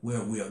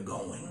where we are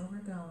going. Where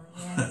we're going.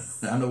 Yes.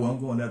 I know where I'm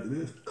going after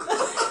this.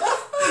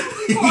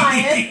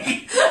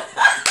 Quiet.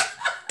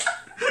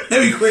 Let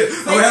me quit.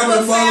 I'm having a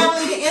Facebook moment.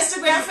 family, the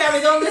Instagram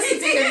family, don't listen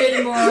to him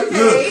anymore,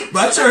 okay? Look,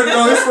 my church,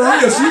 no, it's for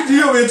real.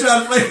 She over here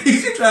trying to play.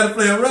 She trying to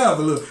play around,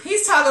 but look,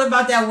 He's talking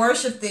about that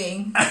worship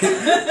thing.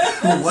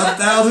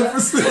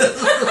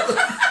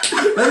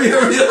 1,000%. Let me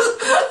hurry up.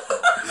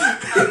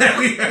 Let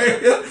me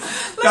hurry up.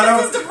 Look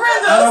at Sister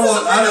Brenda.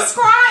 Sister Brenda's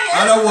crying.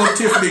 I don't want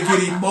Tiffany to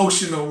get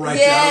emotional right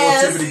there. I don't want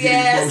Tiffany to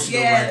get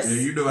emotional right there.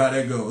 You know how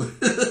that goes.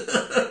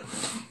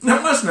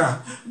 Now, listen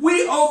now.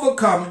 We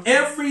overcome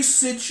every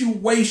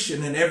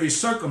situation and every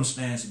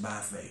circumstance by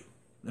faith.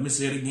 Let me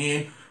say it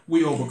again.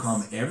 We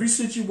overcome every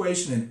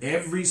situation and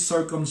every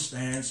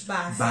circumstance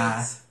by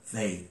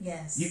faith.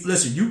 Yes.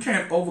 Listen, you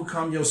can't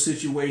overcome your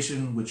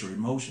situation with your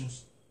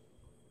emotions.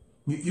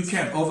 You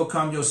can't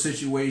overcome your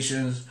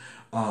situations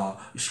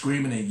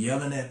screaming and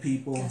yelling at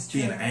people,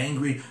 being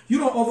angry. You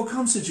don't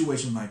overcome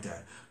situations like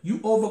that.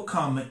 You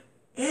overcome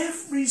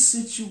every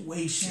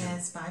situation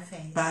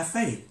by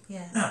faith.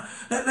 Yes. Now,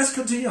 let's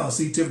continue on.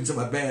 See, Tiffany to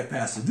my bad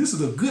pastor. This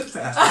is a good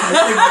pastor. I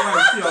think my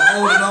wife's still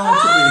holding on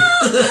to me.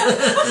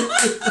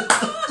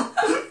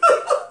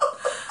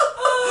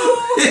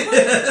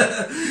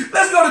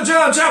 Let's go to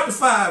John chapter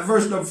 5,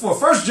 verse number 4.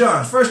 First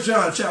John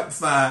chapter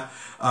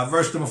 5,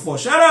 verse number 4.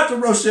 Shout out to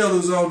Rochelle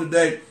who's on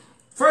today.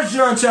 First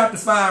John chapter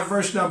 5,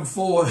 verse number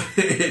 4.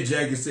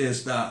 Jackie said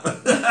stop.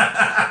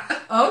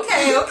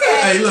 Okay.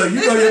 Hey, look,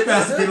 you know your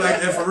pastor be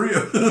like that for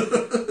real.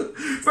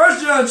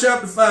 First John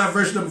chapter 5,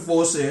 verse number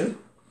 4 says,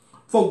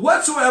 "For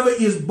whatsoever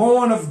is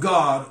born of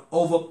God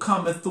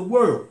overcometh the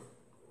world.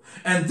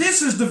 And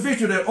this is the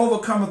victory that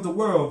overcometh the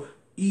world,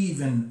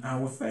 even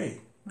our faith."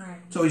 Right.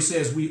 So he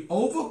says we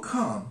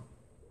overcome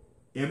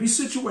every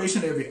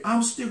situation, every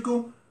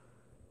obstacle.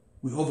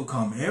 We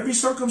overcome every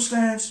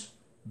circumstance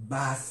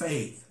by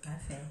faith. By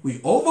faith. We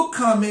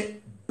overcome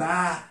it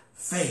by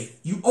faith.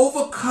 You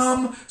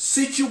overcome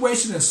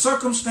situation and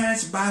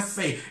circumstance by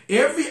faith.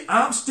 Every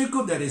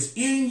obstacle that is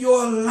in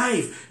your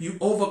life, you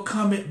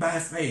overcome it by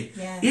faith.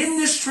 Yes. In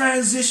this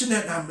transition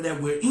that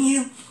we're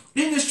in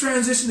this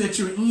transition that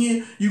you're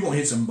in, you're gonna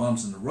hit some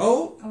bumps in the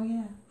road. Oh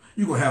yeah.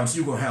 You're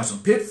gonna have some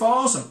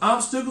pitfalls, some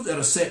obstacles that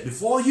are set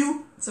before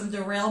you, Some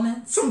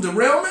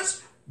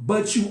derailments.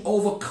 but you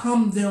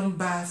overcome them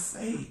by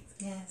faith.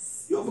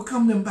 Yes. You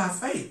overcome them by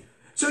faith.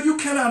 So you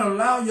cannot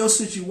allow your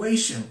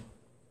situation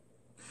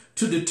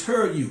to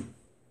deter you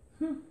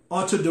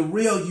or to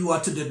derail you or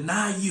to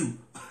deny you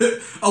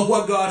of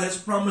what God has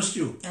promised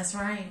you. That's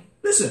right.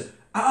 Listen,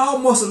 I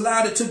almost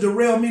allowed it to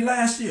derail me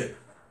last year.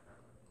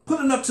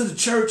 Pulling up to the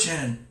church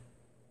and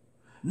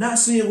not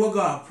seeing what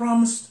God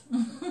promised.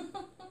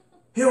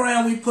 Here I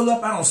am, we pull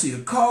up, I don't see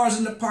the cars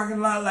in the parking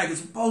lot like it's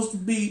supposed to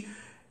be.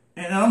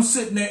 And I'm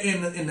sitting there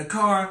in the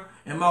car,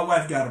 and my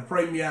wife got to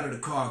pray me out of the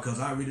car because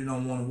I really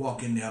don't want to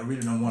walk in there.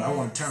 I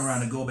want to turn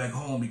around and go back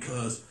home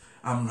because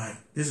I'm like,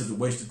 this is a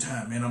waste of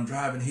time, man. I'm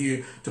driving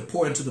here to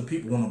pour into the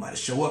people. Want nobody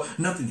to show up.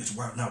 Nothing is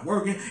not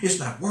working. It's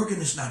not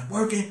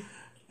working.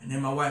 And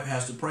then my wife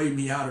has to pray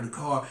me out of the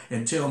car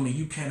and tell me,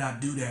 you cannot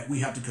do that. We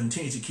have to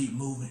continue to keep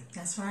moving.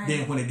 That's right.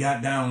 Then when it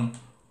got down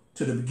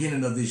to the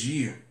beginning of this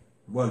year,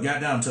 well, it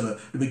got down to the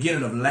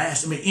beginning of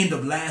end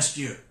of last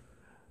year,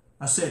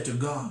 I said to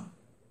God,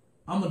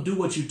 I'm going to do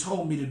what you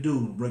told me to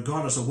do,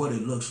 regardless of what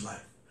it looks like.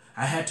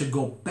 I had to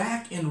go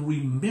back and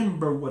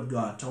remember what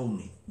God told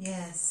me.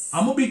 Yes.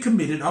 I'm going to be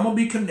committed. I'm going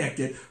to be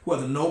connected.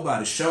 Whether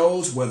nobody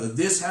shows, whether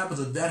this happens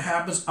or that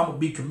happens, I'm going to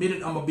be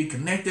committed. I'm going to be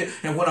connected.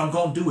 And what I'm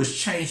going to do is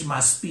change my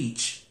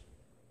speech.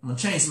 I'm going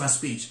to change my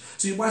speech.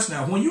 See, watch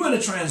now. When you're in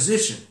a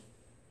transition,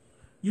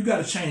 you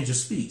got to change your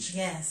speech.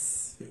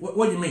 Yes.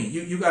 What do you mean?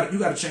 You got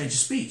to change your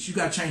speech. You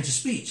got to change your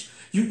speech.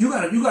 You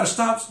got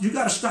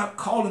to stop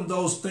calling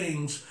those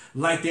things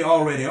like they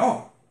already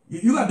are.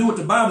 You got to do what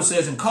the Bible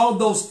says and call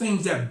those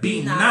things that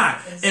be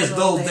not as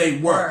though they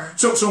were.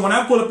 So when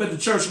I pull up at the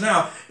church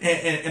now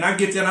and I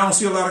get there and I don't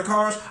see a lot of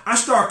cars, I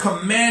start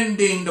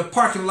commanding the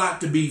parking lot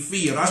to be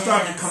filled. I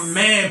start to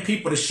command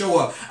people to show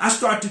up. I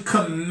start to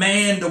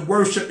command the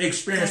worship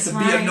experience to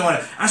be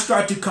anointed. I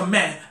start to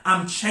command.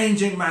 I'm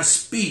changing my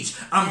speech.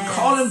 I'm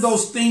calling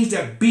those things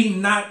that be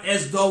not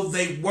as though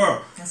they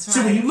were.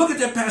 So when you look at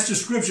that passage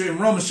of scripture in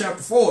Romans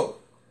chapter 4,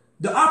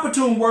 the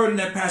opportune word in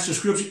that passage of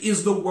scripture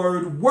is the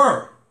word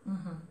were.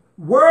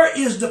 Were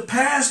is the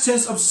past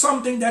tense of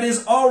something that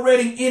is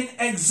already in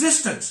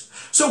existence.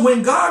 So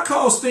when God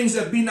calls things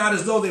that be not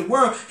as though they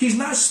were, he's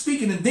not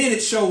speaking and then it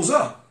shows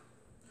up.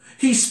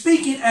 He's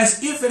speaking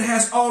as if it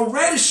has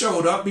already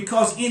showed up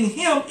because in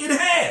him it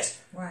has.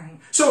 Right.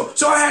 So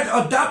I had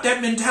to adopt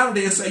that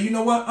mentality and say, you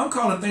know what? I'm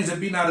calling things that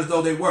be not as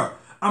though they were.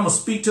 I'm going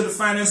to speak to the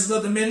finances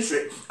of the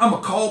ministry. I'm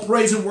going to call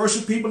praise and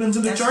worship people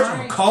into the church. I'm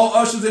going to call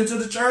ushers into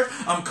the church.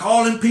 I'm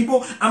calling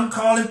people. I'm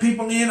calling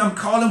people in. I'm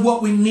calling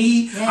what we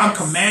need. I'm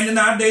commanding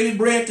our daily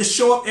bread to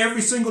show up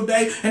every single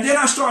day. And then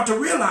I start to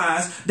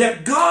realize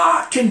that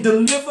God can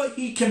deliver.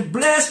 He can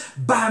bless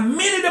by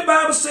many, the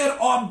Bible said,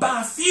 or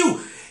by few.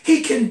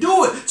 He can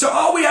do it. So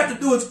all we have to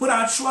do is put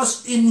our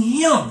trust in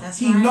him.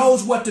 He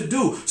knows what to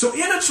do. So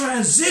in a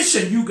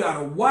transition, you got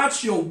to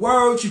watch your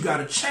words. You got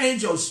to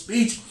change your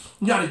speech.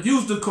 You got to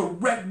use the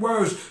correct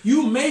words.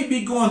 You may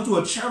be going through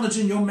a challenge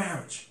in your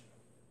marriage.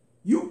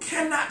 You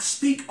cannot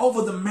speak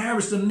over the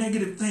marriage the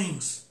negative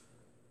things.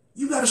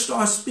 You got to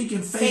start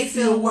speaking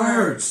faith-filled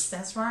words.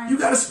 That's right. You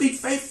got to speak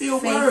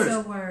faith-filled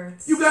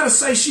words. You got to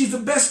say she's the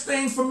best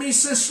thing for me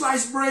since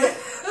sliced bread.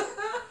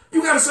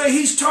 You got to say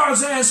he's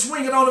Tarzan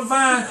swinging on the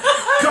vine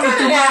coming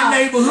through my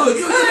neighborhood.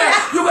 You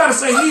got to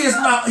say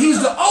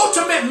he's the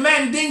ultimate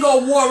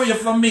Mandingo warrior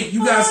for me.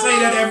 You got to say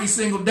that every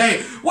single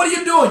day. What are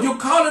you doing? You're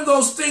calling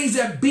those things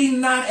that be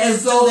not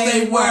as though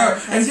they were.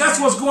 And guess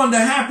what's going to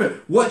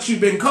happen? What you've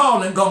been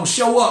calling going to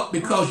show up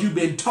because you've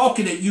been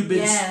talking it. You've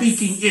been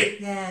speaking it.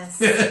 Yes.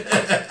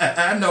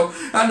 I know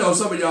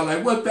some of y'all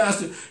like, what,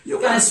 Pastor? You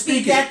got to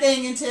speak that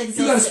thing into existence.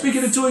 You got to speak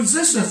it into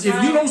existence. If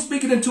you don't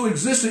speak it into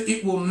existence,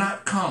 it will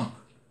not come.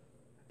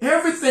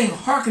 Everything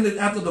hearkeneth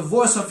after the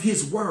voice of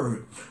his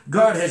word.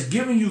 God has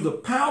given you the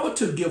power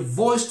to give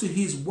voice to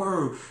his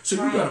word. So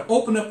you got to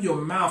open up your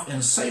mouth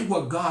and say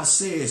what God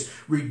says,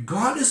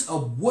 regardless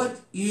of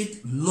what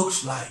it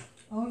looks like.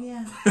 Oh,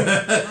 yeah.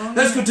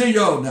 Let's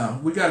continue on now.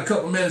 We got a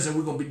couple minutes and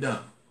we're going to be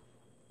done.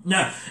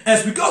 Now,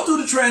 as we go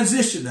through the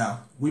transition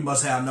now, we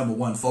must have number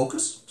 1,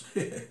 focus.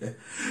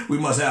 We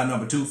must have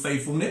number 2,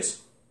 faithfulness.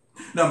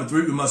 Number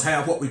 3, we must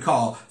have what we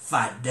call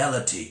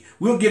fidelity.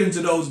 We'll get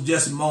into those in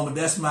just a moment.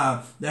 That's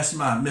my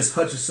Miss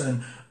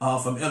Hutchinson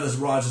from Ellis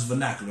Rogers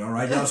vernacular. All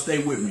right, y'all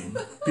stay with me.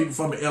 People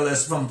from the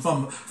LS from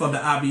the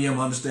IBM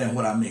understand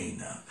what I mean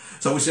now.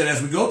 So we said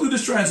as we go through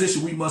this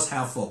transition, we must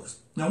have focus.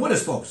 Now, what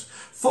is focus?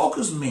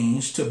 Focus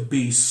means to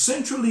be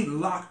centrally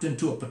locked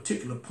into a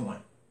particular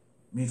point.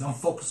 It means I'm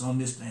focused on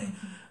this thing.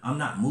 I'm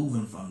not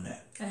moving from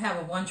that. To have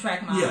a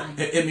one-track mind.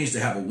 Yeah, it means to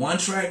have a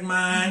one-track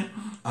mind.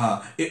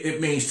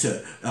 It means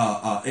to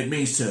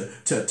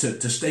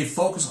stay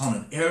focused on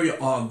an area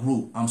or a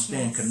group. I'm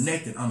staying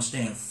connected. I'm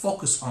staying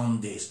focused on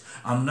this.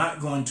 I'm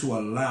not going to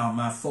allow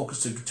my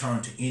focus to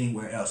turn to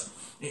anywhere else.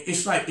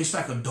 It's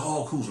like a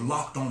dog who's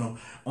locked on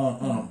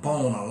a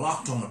bone or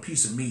locked on a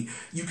piece of meat.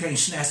 You can't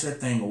snatch that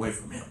thing away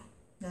from him.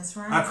 That's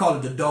right. I call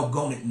it the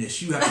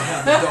doggonedness. You have to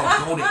have the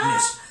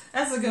doggonedness.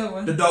 That's a good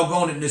one. The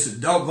doggonedness is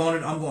doggone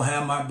it, I'm going to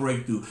have my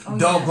breakthrough.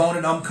 Doggone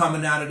it, I'm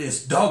coming out of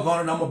this.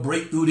 Doggone it, I'm going to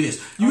break through this.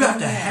 You have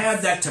to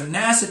have that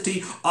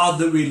tenacity of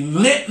the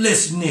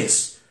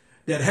relentlessness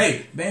that,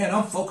 hey, man,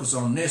 I'm focused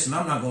on this and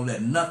I'm not going to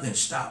let nothing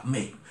stop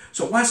me.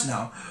 So watch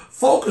now.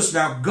 Focus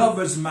now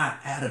governs my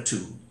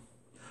attitude.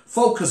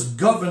 Focus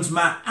governs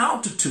my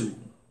altitude.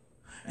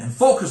 And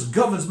focus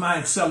governs my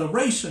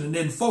acceleration. And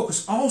then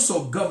focus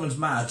also governs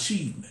my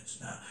achievements.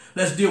 Now,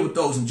 let's deal with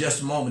those in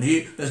just a moment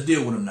here. Let's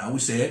deal with them now. We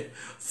said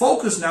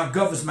focus now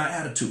governs my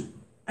attitude.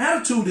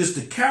 Attitude is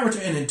the character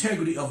and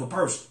integrity of a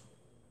person.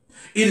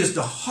 It is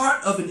the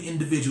heart of an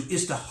individual.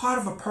 It's the heart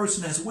of a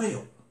person as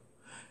well.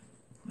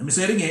 Let me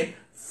say it again.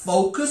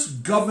 Focus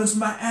governs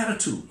my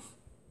attitude.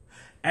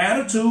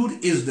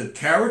 Attitude is the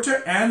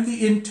character and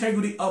the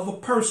integrity of a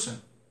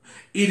person.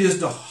 It is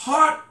the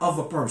heart of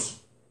a person.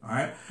 All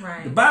right.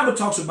 The Bible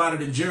talks about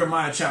it in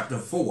Jeremiah chapter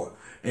 4.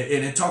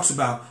 And it talks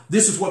about,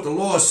 this is what the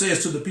Lord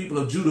says to the people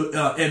of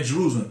Judah and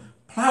Jerusalem.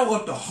 Plow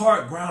up the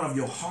hard ground of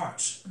your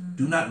hearts.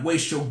 Do not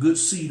waste your good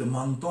seed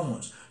among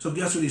thorns. So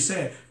guess what he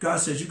said?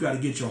 God says you got to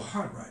get your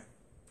heart right.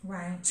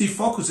 Right. See,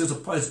 focus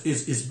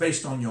is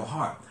based on your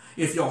heart.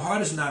 If your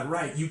heart is not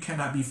right, you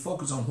cannot be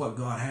focused on what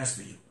God has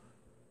for you.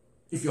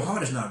 If your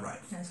heart is not right.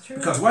 That's true.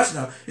 Because watch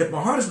now, if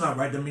my heart is not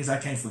right, that means I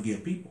can't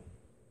forgive people.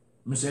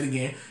 Let me say it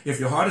again. If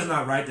your heart is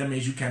not right, that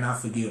means you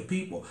cannot forgive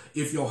people.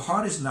 If your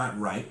heart is not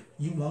right,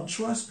 you won't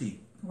trust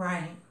people.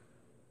 Right.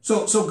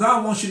 So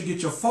God wants you to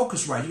get your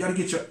focus right. You got to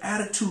get your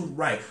attitude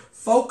right.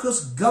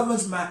 Focus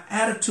governs my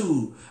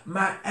attitude.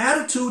 My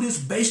attitude is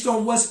based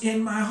on what's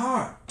in my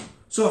heart.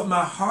 So if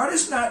my heart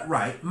is not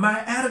right,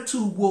 my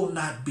attitude will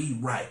not be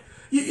right.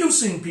 You've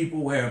seen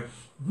people where,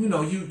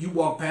 you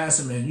walk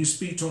past them and you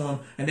speak to them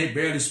and they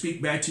barely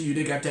speak back to you.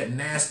 They got that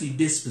nasty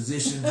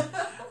disposition.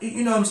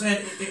 You know what I'm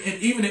saying?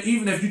 And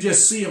even if you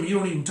just see them, you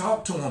don't even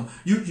talk to them.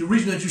 The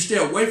reason that you stay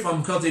away from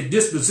them because their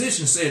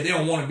disposition says they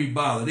don't want to be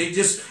bothered.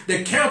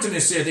 Their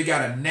countenance says they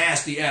got a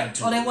nasty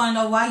attitude. Oh, they want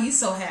to know why you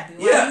so happy.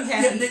 Why you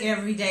happy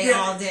every day,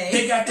 all day.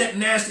 They got that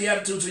nasty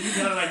attitude, so you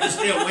kind of like just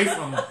stay away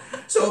from them.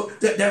 So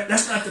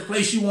that's not the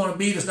place you want to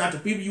be. That's not the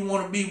people you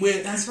want to be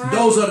with. That's right.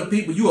 Those are the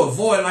people you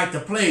avoid like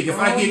the plague. If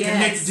I get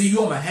connected to you,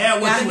 I'm going to have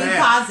what you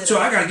have. Positive. So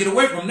I got to get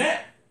away from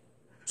that.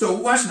 So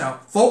watch now.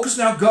 Focus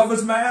now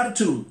governs my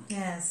attitude.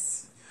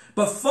 Yes.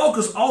 But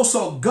focus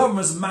also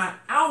governs my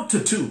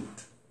altitude.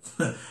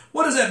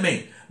 What does that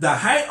mean? The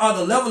height or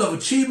the level of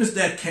achievements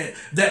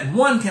that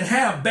one can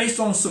have based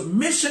on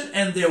submission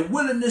and their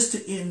willingness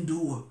to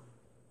endure.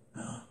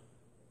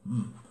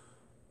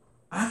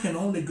 I can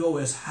only go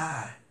as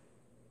high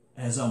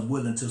as I'm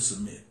willing to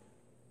submit.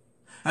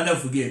 I never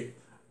forget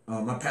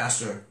my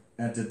pastor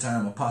at the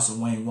time,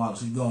 Apostle Wayne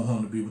Wallace. He's going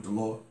home to be with the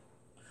Lord.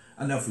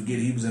 I never forget,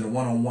 he was in a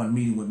one-on-one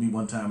meeting with me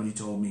one time and he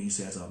told me, he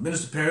says,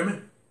 Minister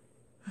Perryman,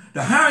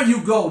 the higher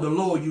you go, the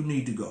lower you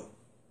need to go.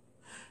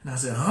 And I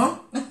said, huh?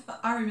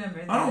 I remember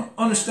that. I don't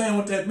understand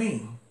what that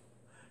means.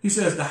 He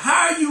says, the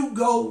higher you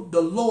go,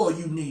 the lower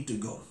you need to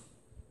go.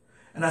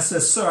 And I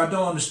said, sir, I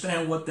don't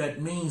understand what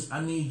that means.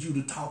 I need you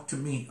to talk to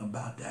me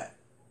about that.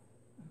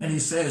 And he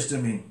says to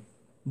me,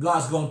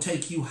 God's going to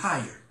take you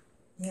higher.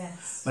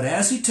 Yes. But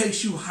as he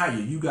takes you higher,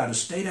 you got to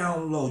stay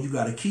down low. You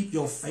got to keep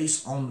your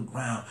face on the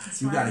ground.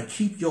 That's you right. got to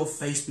keep your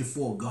face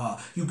before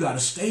God. You got to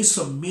stay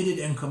submitted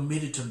and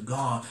committed to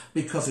God.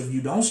 Because if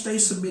you don't stay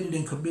submitted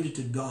and committed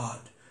to God,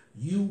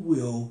 you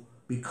will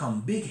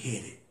become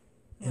big-headed.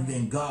 And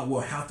then God will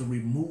have to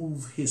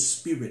remove his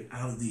spirit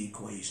out of the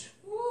equation.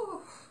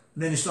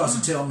 And then he starts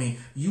to tell me,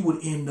 you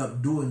would end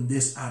up doing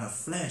this out of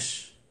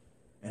flesh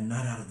and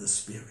not out of the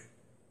spirit.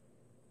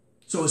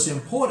 So it's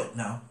important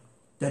now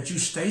that you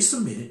stay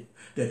submitted,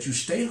 that you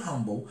stay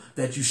humble,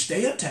 that you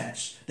stay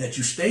attached, that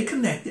you stay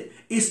connected.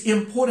 It's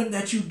important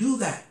that you do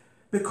that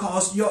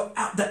because your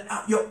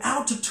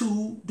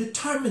altitude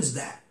determines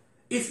that.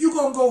 If you're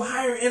going to go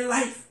higher in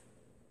life,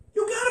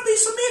 you got to be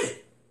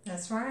submitted.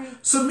 That's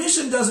right.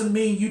 Submission doesn't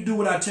mean you do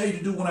what I tell you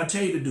to do when I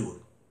tell you to do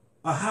it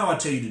or how I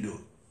tell you to do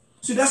it.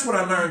 See, that's what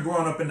I learned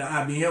growing up in the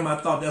IBM.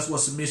 I thought that's what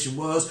submission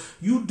was.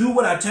 You do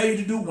what I tell you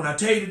to do when I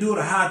tell you to do it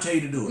or how I tell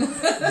you to do it.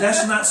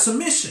 That's not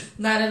submission.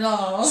 Not at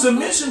all.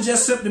 Submission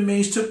just simply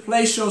means to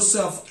place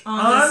yourself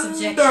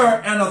under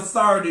an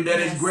authority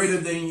that is greater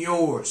than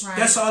yours. Right.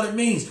 That's all it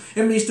means.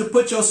 It means to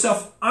put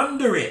yourself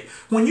under it.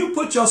 When you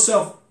put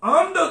yourself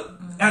under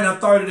an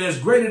authority that is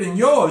greater than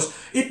yours,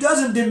 it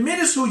doesn't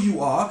diminish who you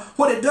are.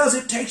 What it does,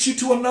 it takes you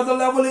to another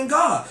level in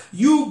God.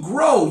 You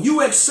grow,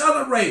 you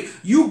accelerate,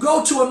 you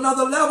go to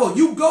another level,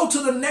 you go to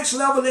the next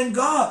level in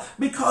God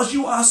because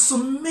you are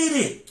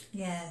submitted.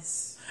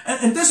 Yes.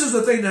 And this is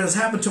the thing that has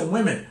happened to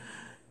women,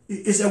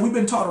 is that we've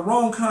been taught a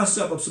wrong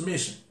concept of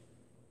submission.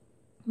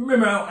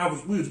 Remember,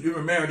 we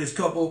were married, this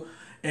couple,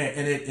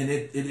 and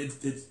it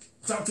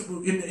talked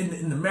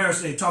in the marriage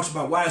thing, it talks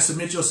about why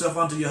submit yourself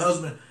unto your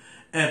husband.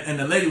 And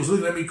the lady was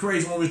looking at me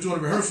crazy when we was doing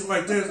a rehearsal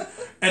like this.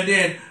 And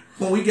then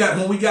when we got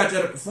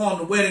there to perform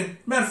the wedding,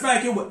 matter of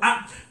fact,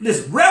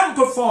 Reverend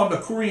performed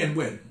a Korean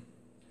wedding.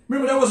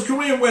 Remember, that was a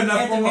Korean wedding.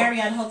 At the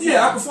Marriott Hotel.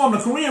 Yeah, I performed a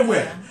Korean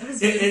wedding.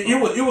 Yeah,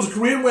 it was a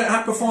Korean wedding.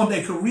 I performed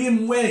a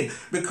Korean wedding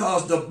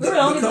because we were the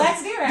only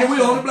blacks there. Yeah, we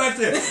were the only blacks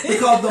there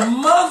because the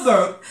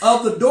mother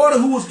of the daughter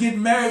who was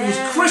getting married was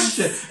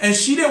Christian, and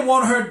she didn't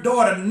want her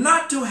daughter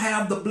not to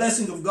have the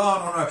blessing of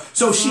God on her.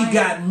 So she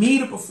got me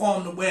to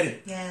perform the wedding.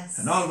 Yes.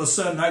 And all of a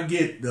sudden, I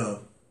get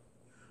the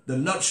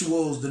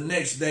nuptials the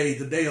next day,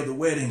 the day of the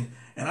wedding,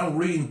 and I'm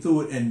reading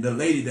through it, and the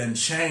lady done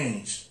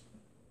changed.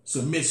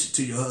 Submits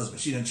to your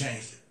husband. She done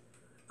changed it.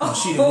 No,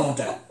 she didn't want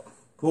that.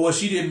 But what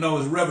she didn't know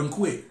is Reverend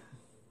quick.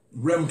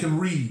 Reverend can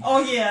read.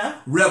 Oh, yeah.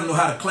 Reverend know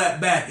how to clap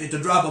back at the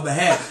drop of a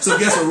hat. So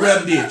guess what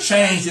Reverend did?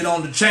 Changed it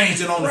on the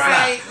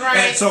fly. Right.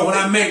 And so when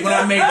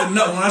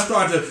I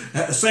started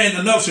saying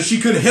the notes, so she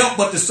couldn't help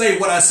but to say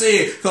what I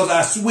said because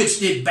I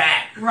switched it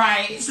back.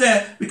 Right.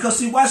 Because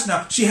see, watch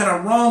now. She had a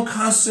wrong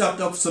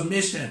concept of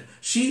submission.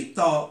 She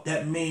thought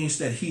that means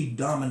that he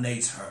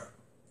dominates her.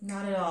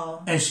 Not at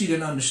all. And she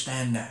didn't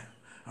understand that.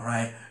 All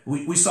right.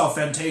 We saw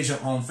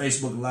Fantasia on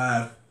Facebook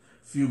Live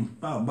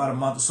about a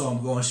month or so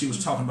ago, and she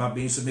was talking about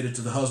being submitted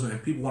to the husband,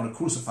 and people want to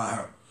crucify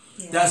her.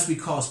 Yeah. That's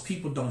because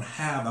people don't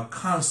have a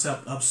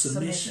concept of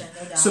submission.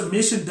 Submission,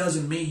 Submission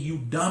doesn't mean you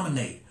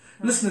dominate.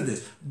 Listen to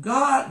this.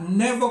 God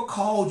never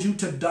called you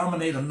to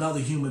dominate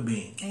another human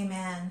being.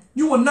 Amen.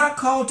 You were not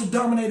called to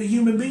dominate a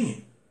human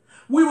being.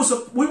 We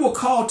were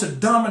called to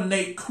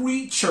dominate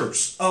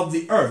creatures of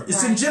the earth.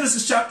 It's in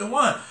Genesis chapter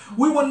 1.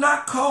 We were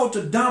not called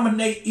to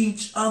dominate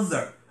each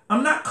other.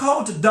 I'm not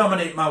called to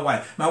dominate my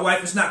wife. My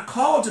wife is not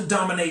called to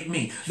dominate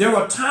me. There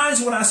are times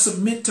when I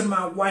submit to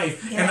my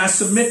wife and I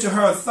submit to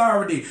her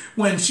authority.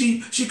 When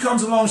she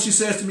comes along, she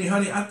says to me,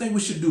 honey, I think we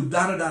should do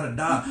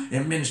da-da-da-da-da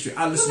in ministry.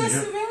 I listen to her. You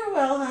listen very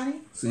well, honey.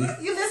 See?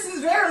 You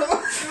listen very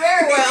well.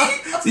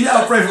 See,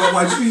 y'all pray for my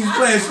wife. She's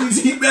playing.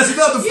 She's messing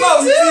up the flow.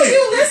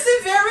 You listen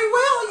very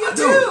well. You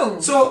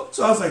do. So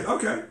I was like,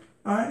 okay.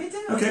 All right. You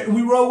do. Okay. And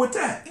we roll with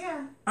that.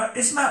 Yeah.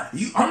 It's not,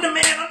 I'm the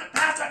man, I'm the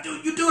pastor,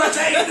 you do, I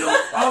tell you to do,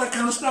 all that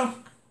kind of stuff.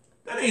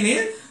 That ain't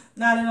it.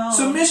 Not at all.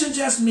 Submission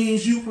just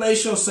means you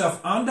place yourself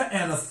under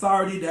an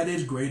authority that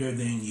is greater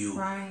than you.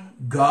 Right.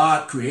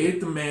 God created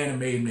the man and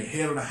made him the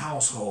head of the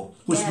household,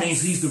 which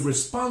means he's the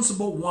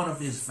responsible one of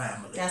his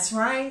family. That's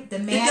right. The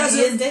man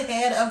is the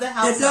head of the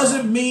household. It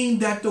doesn't mean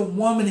that the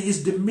woman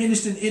is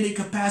diminished in any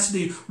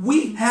capacity.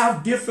 We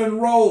have different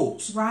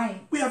roles.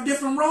 Right. We have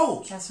different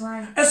roles. That's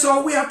right. And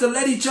so we have to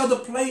let each other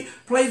play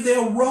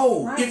their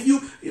role. Right.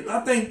 If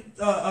I think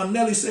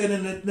Nelly said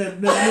in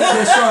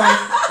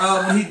that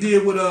song when he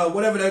did with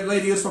whatever that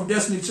lady is from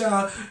Destiny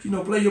Child,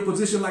 play your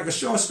position like a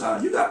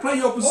shortstop. You got to play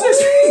your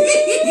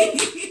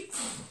position.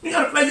 You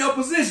got to play your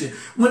position.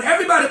 When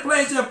everybody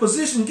plays their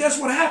position,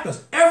 guess what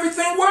happens?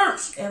 Everything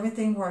works.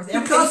 Everything works.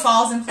 Everything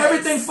falls in place.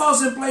 Everything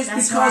falls in place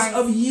because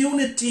of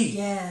unity.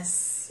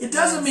 Yes. It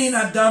doesn't mean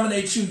I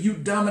dominate you, you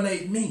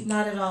dominate me.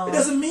 Not at all. It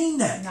doesn't mean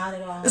that. Not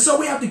at all. And so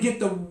we have to get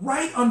the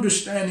right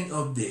understanding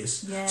of this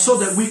so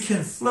that we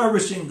can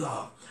flourish in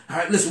God. All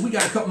right, listen, we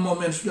got a couple more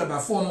minutes. We got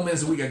about 4 more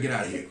minutes and we got to get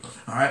out of here.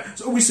 All right,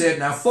 so we said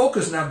now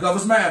focus now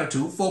governs my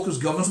attitude. Focus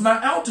governs my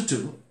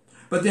altitude.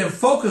 But then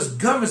focus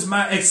governs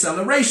my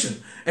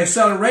acceleration.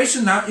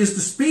 Acceleration now is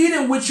the speed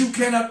in which you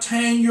can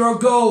obtain your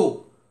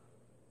goal.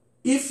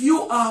 If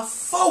you are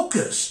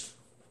focused,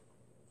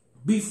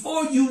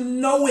 before you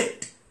know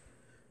it,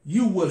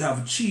 you will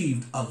have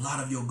achieved a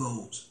lot of your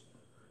goals.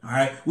 All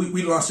right.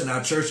 We launched in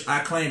our church.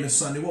 I claimed in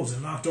Sunday. What was it,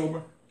 in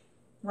October?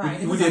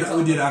 Right. We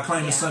did our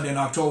claiming Sunday in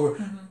October.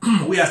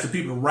 Mm-hmm. We asked the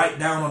people to write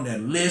down on their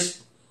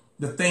list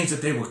the things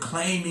that they were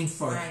claiming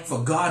for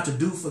God to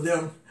do for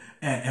them.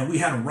 And we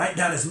had them write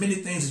down as many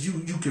things as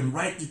you can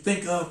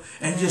think of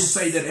and just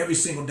say that every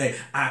single day.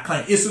 I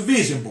claim. It's a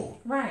vision board.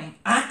 Right.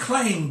 I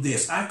claim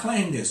this. I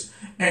claim this.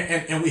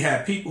 And we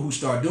had people who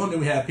started doing it.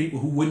 We had people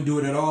who wouldn't do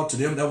it at all. To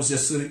them, that was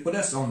just silly. But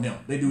that's on them.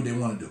 They do what they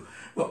want to do.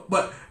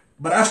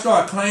 But I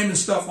started claiming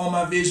stuff on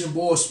my vision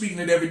board, speaking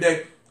it every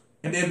day.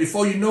 And then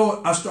before you know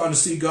it, I'm starting to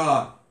see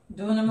God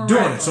doing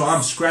it. So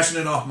I'm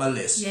scratching it off my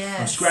list. Yes.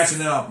 I'm scratching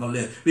it off my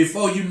list.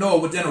 Before you know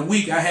it, within a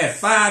week, I had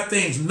 5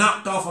 things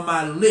knocked off of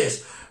my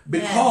list.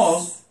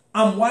 Because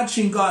I'm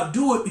watching God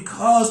do it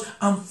because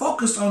I'm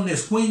focused on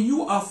this. When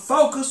you are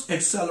focused,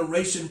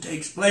 acceleration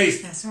takes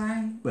place. That's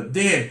right. But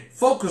then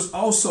focus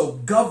also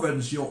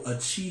governs your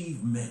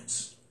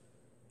achievements.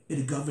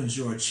 It governs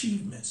your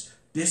achievements.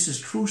 This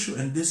is crucial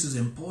and this is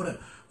important.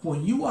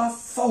 When you are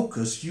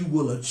focused, you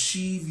will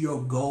achieve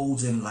your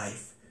goals in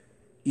life.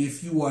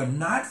 If you are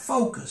not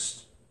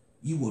focused,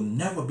 you will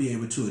never be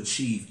able to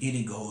achieve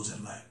any goals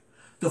in life.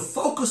 The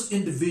focused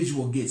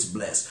individual gets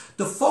blessed.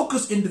 The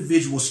focused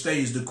individual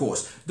stays the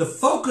course. The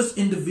focused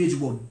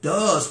individual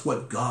does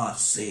what God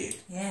said.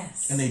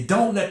 Yes. And they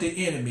don't let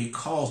the enemy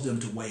cause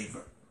them to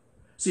waver.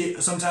 See,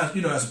 sometimes,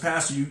 as a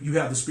pastor, you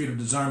have the spirit of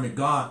discernment.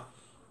 God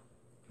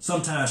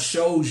sometimes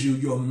shows you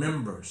your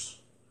members.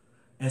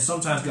 And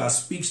sometimes God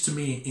speaks to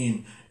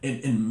me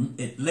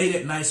in late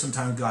at night.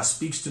 Sometimes God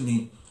speaks to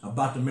me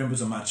about the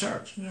members of my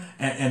church. Yeah.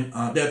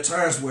 And there are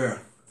times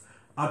where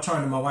I'll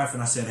turn to my wife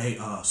and I said, hey,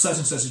 such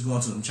and such is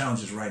going through some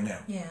challenges right now.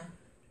 Yeah.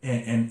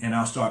 And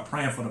I'll start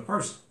praying for the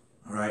person.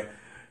 All right.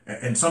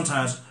 And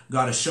sometimes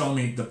God has shown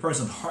me the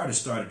person's heart has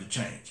started to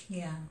change.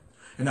 Yeah.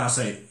 And I'll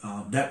say,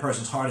 that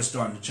person's heart is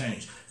starting to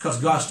change.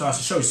 Because God starts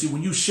to show you. See,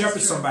 when you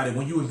shepherd somebody,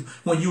 when you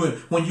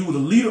were the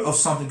leader of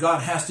something,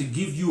 God has to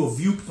give you a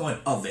viewpoint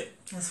of it.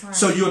 That's right.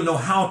 So you'll know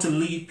how to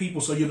lead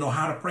people, so you'll know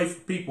how to pray for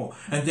people.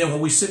 And then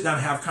when we sit down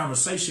and have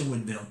conversation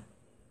with them,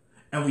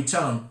 and we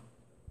tell them,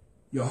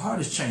 your heart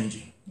is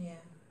changing. Yeah.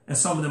 And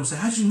some of them say,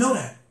 how'd you know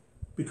that?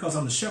 Because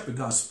I'm the shepherd.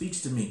 God speaks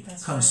to me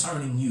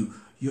concerning you.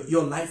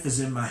 Your life is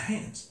in my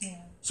hands. Yeah.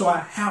 So I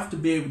have to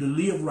be able to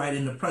live right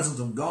in the presence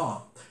of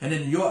God and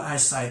in your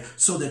eyesight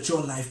so that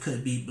your life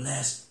could be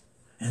blessed.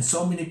 And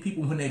so many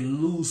people, when they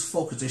lose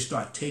focus, they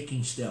start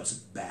taking steps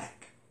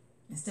back.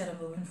 Instead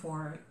of moving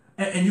forward.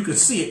 And you could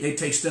see it. They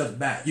take steps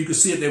back. You could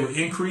see it. They were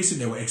increasing.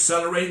 They were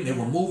accelerating. They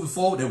were moving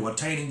forward. They were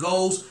attaining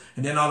goals.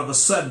 And then all of a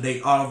sudden,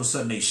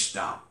 they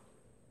stop.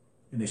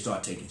 And they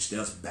start taking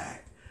steps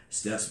back.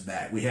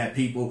 We had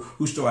people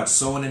who start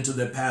sowing into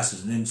their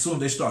pastors. And then soon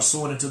they start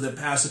sowing into their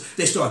pastors.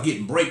 They start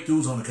getting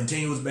breakthroughs on a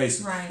continuous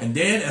basis. Right. And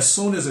then as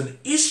soon as an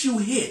issue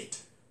hit,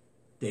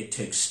 they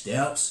take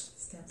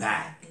steps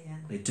back. Yeah.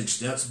 They took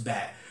steps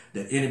back.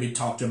 The enemy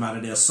talked them out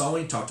of their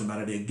sowing, talked them out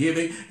of their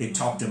giving. It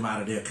talked them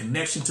out of their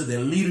connection to their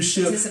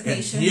leadership.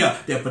 Participation. And,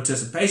 their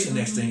participation.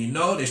 Next thing you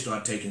know, they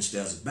start taking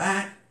steps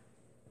back.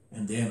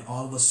 And then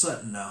all of a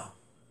sudden now,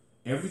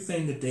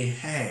 everything that they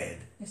had,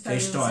 they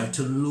started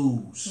to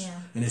lose. Yeah.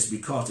 And it's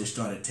because they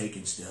started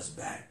taking steps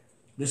back.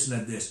 Listen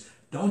to this.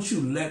 Don't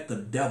you let the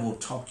devil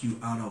talk you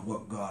out of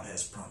what God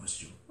has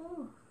promised you.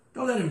 Ooh.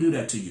 Don't let him do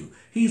that to you.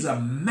 He's a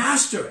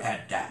master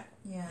at that.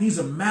 Yeah. He's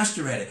a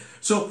master at it.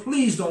 So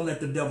please don't let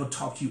the devil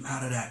talk you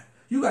out of that.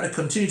 You got to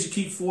continue to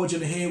keep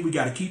forging ahead. We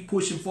got to keep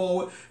pushing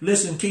forward.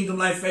 Listen, Kingdom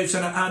Life Faith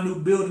Center, our new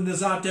building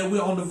is out there.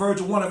 We're on the verge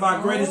of one of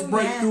our greatest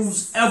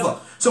breakthroughs ever.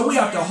 So we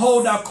have to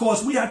hold our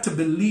course. We have to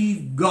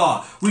believe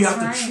God. We have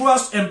to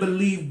trust and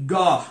believe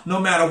God.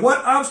 No matter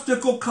what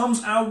obstacle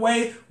comes our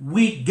way,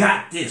 we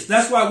got this.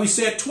 That's why we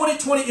said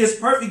 2020 is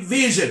perfect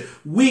vision.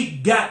 We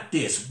got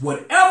this.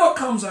 Whatever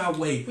comes our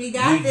way, we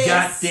got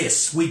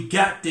this. We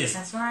got this.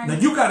 That's right. Now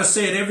you got to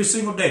say it every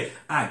single day.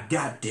 I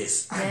got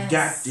this. I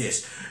got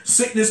this.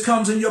 Sickness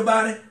comes in your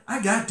body, I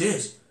got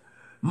this.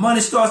 Money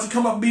starts to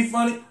come up, be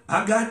funny,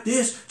 I got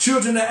this.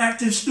 Children are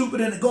acting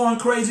stupid and going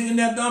crazy in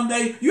their dumb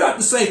day. You have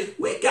to say,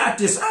 we got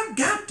this. I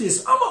got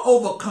this. I'm an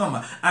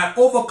overcomer. I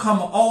overcome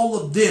all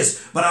of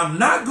this, but I'm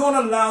not going to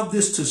allow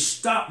this to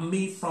stop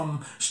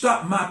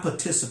my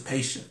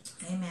participation.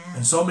 Amen.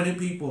 And so many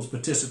people's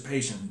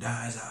participation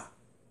dies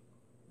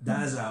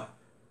out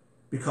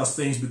because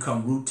things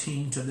become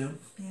routine to them.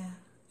 Yeah.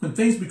 When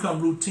things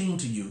become routine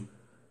to you,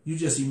 you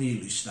just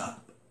immediately stop.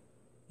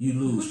 You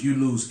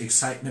lose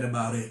excitement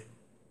about it.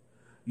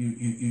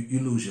 You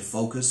lose your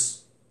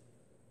focus.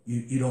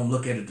 You don't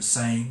look at it the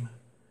same.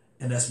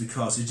 And that's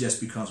because it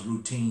just becomes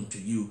routine to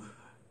you.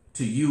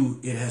 To you,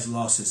 it has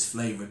lost its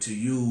flavor. To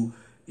you,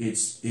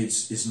 it's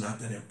not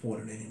that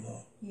important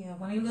anymore. Yeah,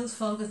 when you lose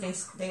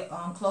focus, they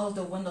close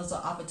the windows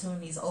of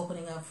opportunities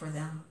opening up for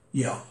them.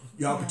 Yeah,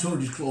 your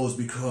opportunities close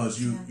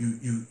because you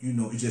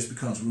it just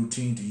becomes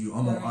routine to you.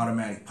 I'm on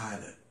automatic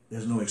pilot.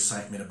 There's no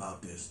excitement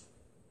about this.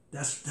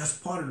 That's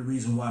part of the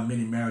reason why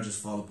many marriages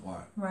fall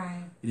apart.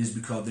 Right. It is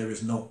because there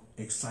is no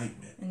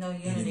excitement and no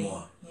unity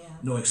anymore. Yeah.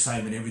 No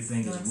excitement.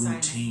 Everything is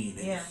routine.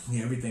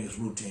 Everything is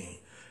routine.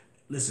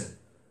 Listen,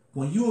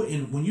 when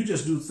you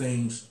just do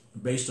things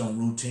based on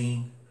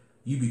routine,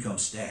 you become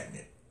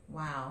stagnant.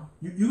 Wow.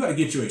 You got to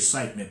get your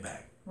excitement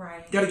back.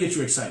 Right. You got to get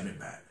your excitement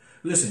back.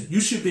 Listen, you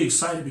should be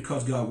excited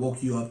because God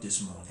woke you up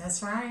this morning.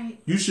 That's right.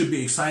 You should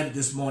be excited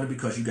this morning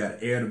because you got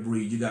air to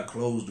breathe. You got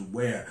clothes to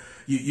wear.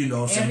 You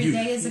know what I'm saying? Every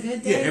day is a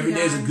good day. Yeah, every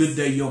day is a good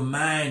day. Your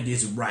mind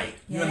is right.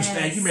 You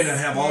understand? You may not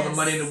have all the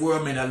money in the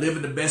world, may not live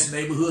in the best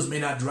neighborhoods, may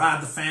not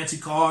drive the fancy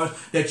cars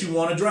that you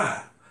want to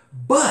drive.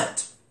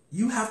 But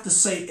you have to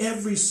say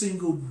every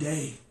single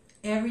day.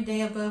 Every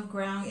day above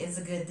ground is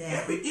a good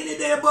day. Any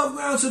day above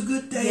ground is a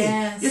good day.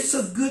 Yes. It's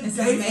a good it's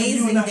day. An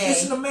amazing day.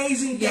 It's an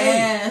amazing day.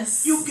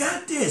 Yes. You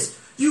got this.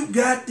 You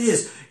got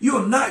this.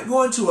 You're not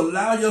going to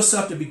allow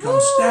yourself to become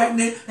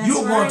stagnant.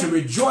 You're going to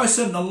rejoice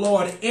in the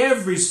Lord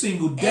every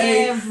single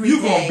day.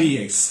 You're going to be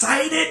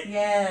excited.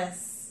 Yes.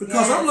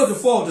 Because I'm looking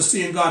forward to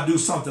seeing God do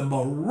something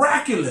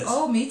miraculous.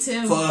 Oh, me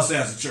too. For us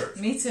as a church.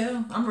 Me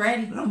too. I'm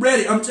ready. I'm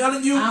ready. I'm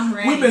telling you. I'm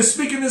ready. We've been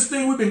speaking this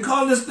thing. We've been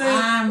calling this thing.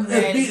 I'm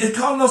ready. And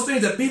calling those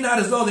things that be not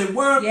as though they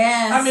were.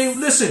 Yes. I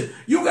mean, listen.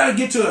 You got to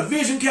get to a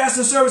vision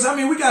casting service. I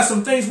mean, we got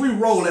some things we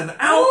rolling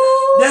out.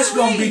 Ooh, that's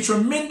going to be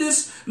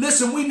tremendous.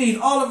 Listen, we need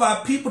all of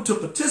our people to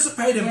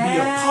participate and be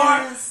a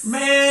part.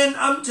 Man,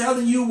 I'm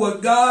telling you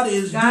what God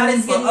is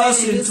doing for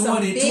us in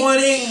 2020.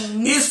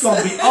 It's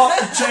going to be off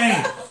the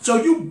chain.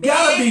 So you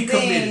got to be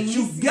committed.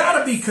 You got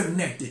to be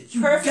connected.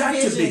 You got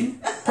to be.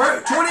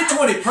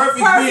 2020,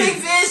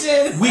 perfect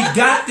vision. We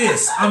got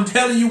this. I'm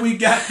telling you, we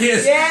got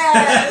this.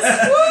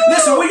 Yes.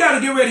 Listen, we got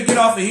to get ready to get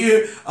off of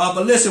here.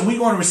 But listen, we're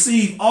going to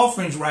receive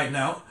offerings right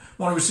now.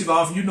 Want to receive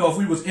offering? You know, if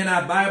we was in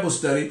our Bible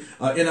study,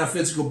 in our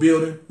physical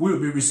building, we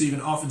would be receiving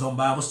offerings on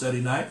Bible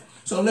study night.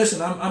 So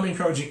listen, I'm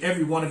encouraging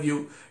every one of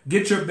you,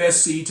 get your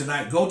best seed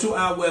tonight. Go to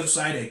our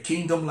website at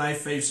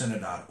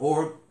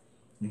kingdomlifefaithcenter.org.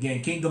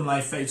 Again,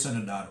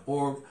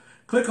 kingdomlifefaithcenter.org.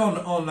 Click on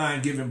the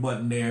online giving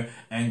button there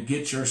and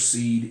get your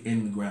seed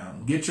in the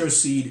ground. Get your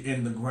seed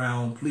in the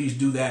ground. Please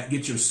do that.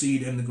 Get your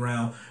seed in the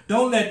ground.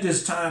 Don't let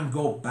this time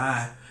go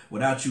by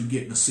without you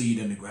getting the seed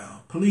in the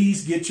ground.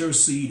 Please get your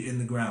seed in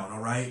the ground,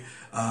 all right?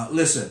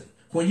 Listen,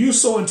 when you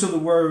sow into the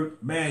word,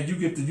 man, you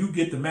get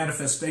the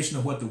manifestation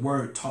of what the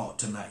word taught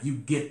tonight. You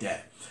get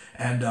that.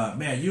 And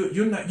man, you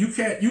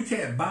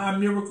can't buy a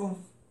miracle,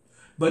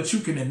 but you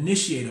can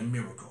initiate a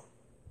miracle.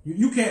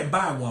 You can't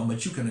buy one,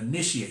 but you can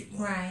initiate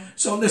one. Right.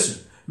 So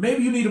listen,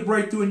 maybe you need a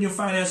breakthrough in your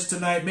finances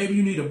tonight. Maybe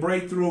you need a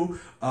breakthrough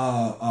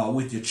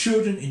with your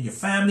children, in your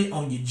family,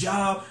 on your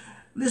job.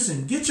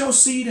 Listen, get your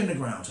seed in the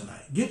ground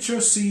tonight. Get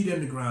your seed in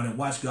the ground and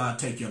watch God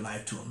take your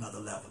life to another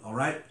level, all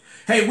right?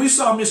 Hey, we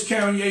saw Miss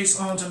Karen Yates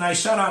on tonight.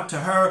 Shout out to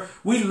her.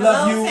 We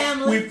love you.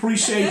 Family. We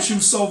appreciate you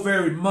so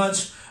very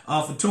much.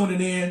 for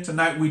tuning in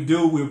tonight. We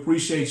do. We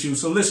appreciate you.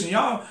 So listen,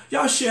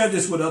 y'all share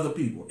this with other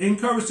people.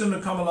 Encourage them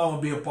to come along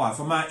and be a part.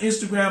 For my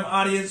Instagram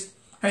audience,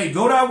 hey,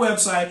 go to our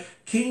website,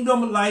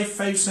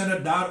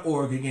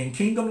 kingdomlifefaithcenter.org. Again,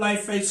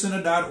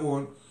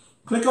 kingdomlifefaithcenter.org.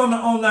 Click on the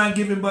online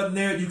giving button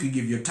there. You can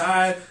give your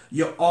tithe,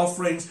 your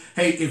offerings.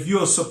 Hey, if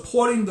you're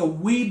supporting the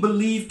We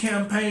Believe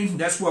campaign,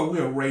 that's where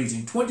we're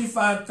raising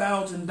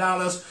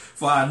 $25,000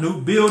 for our new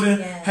building.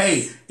 Yes.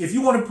 Hey, if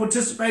you want to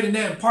participate in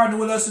that and partner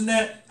with us in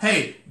that,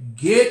 hey,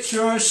 get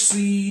your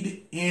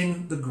seed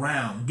in the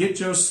ground. Get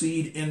your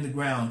seed in the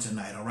ground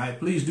tonight, all right?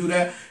 Please do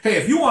that. Hey,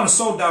 if you want to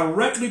sow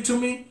directly to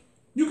me,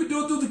 you can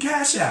do it through the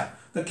Cash App.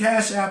 The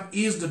Cash App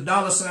is the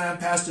 $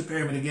 Pastor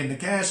Perryman. Again, the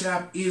Cash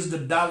App is the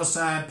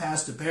 $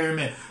 Pastor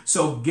Perryman.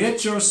 So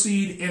get your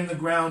seed in the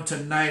ground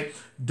tonight.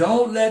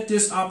 Don't let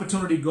this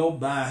opportunity go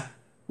by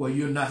where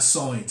you're not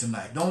sowing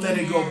tonight. Don't let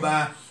it go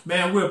by.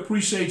 Man, we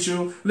appreciate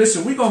you.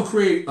 Listen, we're going to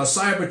create a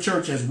cyber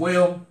church as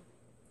well.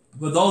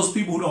 For those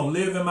people who don't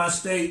live in my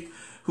state,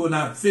 who are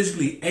not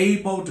physically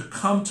able to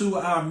come to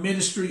our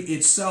ministry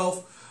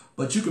itself,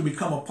 but you can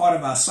become a part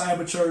of our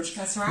cyber church.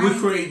 That's right. We're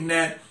creating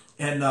that.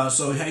 And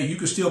so, hey, you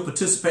can still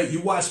participate.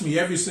 You watch me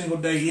every single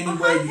day anyway.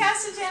 Hi,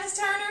 Pastor Janice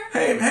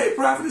Turner. Hey,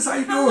 Prophetess, how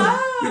you doing?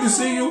 Hello. Good to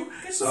see you.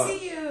 Good to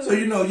see you. So,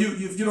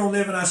 if you don't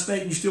live in our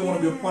state and you still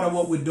want to be a part of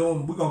what we're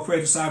doing, we're going to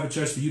create a cyber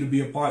church for you to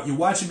be a part. You're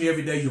watching me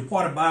every day. You're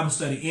part of Bible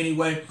study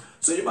anyway.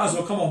 So you might as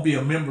well come on be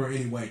a member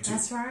anyway, too.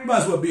 That's right. You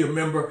might as well be a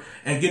member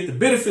and get the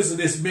benefits of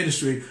this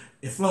ministry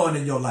and flowing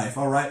in your life,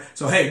 all right?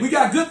 So, hey, we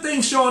got good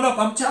things showing up.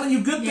 I'm telling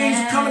you, good things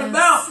are coming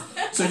about.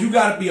 So you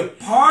got to be a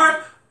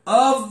part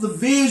of the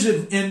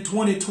vision in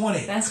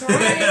 2020. That's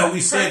right.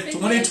 We said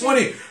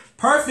 2020. Vision.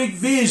 Perfect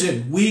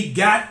vision. We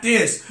got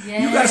this.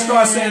 Yes. You got to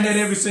start saying that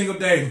every single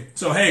day.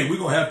 So, hey, we're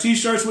going to have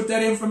T-shirts with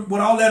that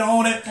with all that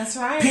on it. That's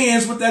right.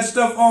 Pens with that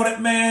stuff on it,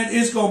 man.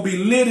 It's going to be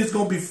lit. It's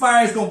going to be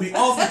fire. It's going to be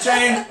off the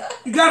chain.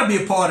 You got to be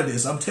a part of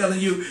this. I'm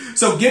telling you.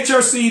 So get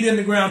your seed in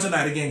the ground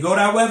tonight. Again, go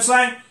to our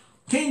website,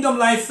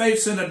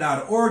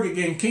 kingdomlifefaithcenter.org.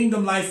 Again,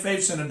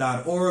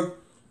 kingdomlifefaithcenter.org.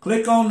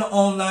 Click on the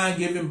online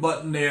giving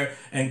button there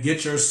and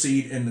get your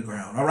seed in the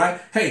ground. All right?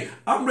 Hey,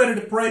 I'm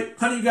ready to pray.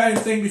 Honey, you got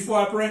anything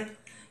before I pray?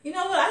 You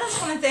know what? I just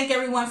want to thank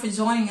everyone for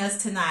joining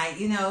us tonight.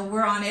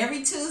 We're on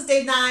every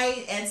Tuesday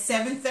night at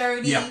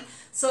 7:30. Yeah.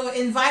 So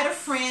invite a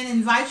friend,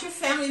 invite your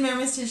family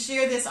members to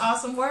share this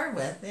awesome word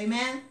with.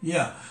 Amen?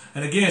 Yeah.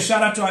 And again,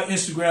 shout out to our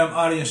Instagram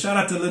audience. Shout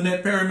out to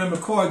Lynette Perryman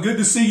McCoy. Good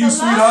to see you, Hello.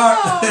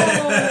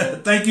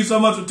 sweetheart. Thank you so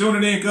much for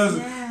tuning in,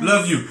 cousin. Yes.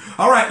 Love you.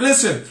 All right,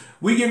 listen.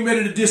 We getting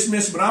ready to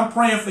dismiss, but I'm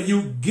praying for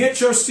you. Get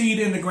your seed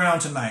in the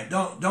ground tonight.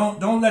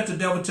 Don't let the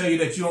devil tell you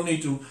that you don't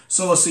need to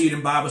sow a seed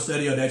in Bible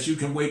study or that you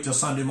can wait till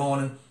Sunday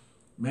morning.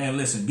 Man,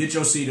 listen, get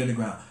your seed in the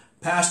ground.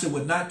 Pastor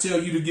would not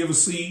tell you to give a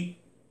seed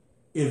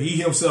if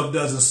he himself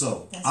doesn't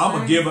sow.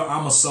 I'm a giver.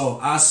 I'm a sow.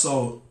 I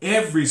sow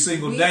every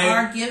single day. We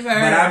are givers.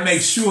 But I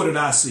make sure that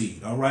I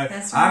seed. All right.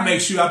 That's right. I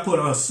make sure I put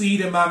a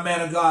seed in my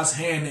man of God's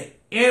hand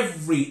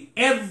every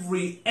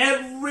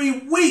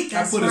week.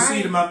 That's I put a right.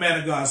 seed in my man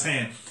of God's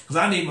hand. Because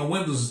I need my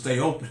windows to stay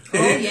open. Oh,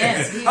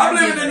 yes. I'm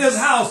living in this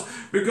house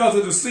because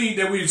of the seed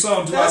that we've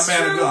sown to our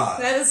man of God.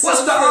 That is What's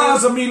so the true.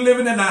 odds of me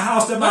living in a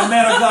house that my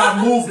man of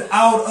God moved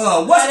out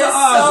of? What's the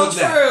odds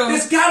of that? True.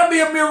 It's got to be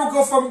a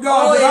miracle from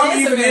God that I'm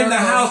even in the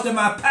house that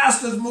my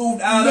pastors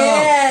moved out of.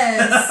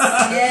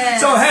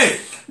 Yes. So, hey,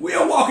 we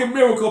are walking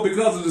miracle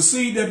because of the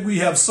seed that we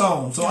have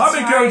sown. So That's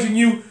I'm encouraging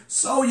you,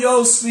 sow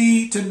your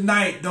seed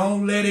tonight.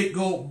 Don't let it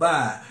go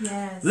by.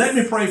 Yes. Let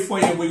me pray for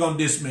you and we're going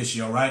to dismiss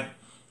you, all right?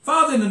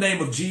 Father, in the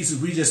name of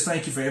Jesus, we just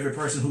thank you for every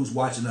person who's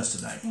watching us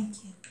tonight.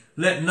 Thank you.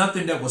 Let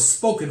nothing that was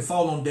spoken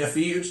fall on deaf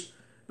ears.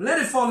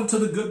 Let it fall into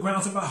the good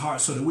grounds of our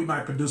hearts so that we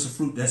might produce a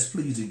fruit that's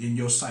pleasing in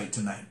your sight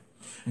tonight.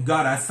 And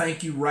God, I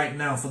thank you right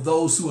now for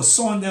those who are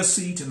sowing their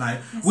seed tonight.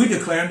 Yes, we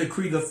declare and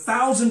decree the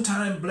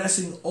 1,000-time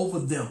blessing over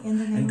them.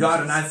 And God,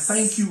 and I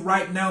thank you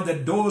right now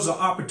that doors of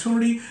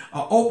opportunity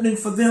are opening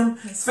for them.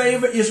 Yes,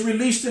 favor is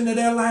released into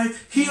their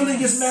life. Healing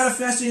is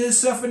manifesting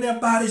itself in their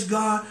bodies,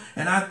 God.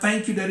 And I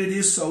thank you that it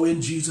is so in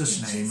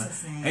Jesus' name.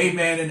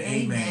 Amen and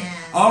amen.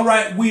 All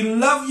right. We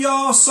love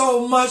y'all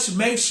so much.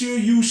 Make sure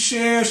you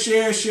share,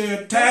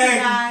 tag.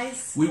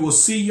 Guys. We will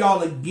see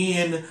y'all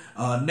again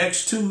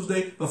next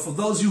Tuesday. But for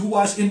those of you who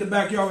watch In the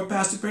Backyard with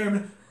Pastor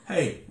Perryman,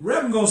 hey,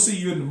 Reverend gonna see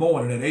you in the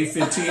morning at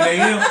 8:15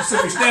 a.m.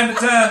 Pacific Standard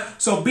Time.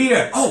 So be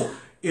there. Oh,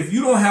 if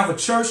you don't have a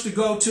church to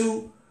go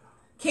to,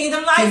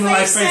 Kingdom Life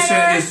Faith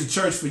Center is the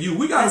church for you.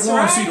 We got a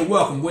warm seat of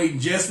welcome waiting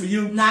just for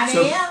you. 9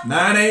 a.m.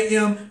 9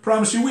 a.m.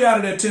 Promise you, we out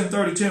of there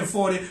 10:30,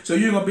 10:40. So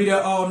you're going to be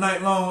there all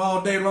night long,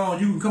 all day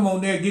long. You can come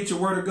on there, get your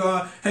word of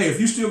God. Hey,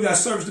 if you still got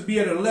service to be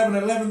at 11,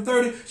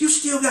 11:30, you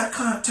still got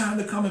time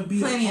to come and be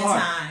Plenty a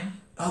part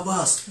of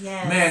us.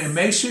 Yes. Man, and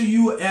make sure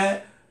you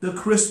at the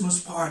Christmas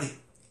party.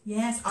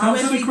 Yes. Come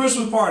to the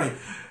Christmas party.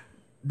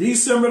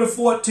 December the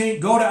 14th,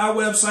 go to our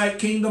website,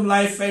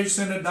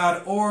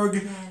 kingdomlifefaithcenter.org.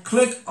 Yes.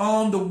 Click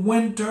on the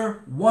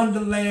Winter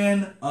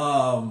Wonderland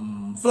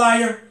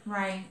flyer.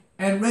 Right.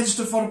 And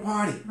register for the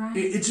party. Right.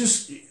 It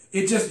just,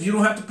 It just, you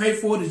don't have to pay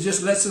for it. It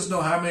just lets us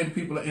know how many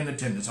people are in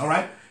attendance. All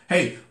right.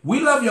 Hey, we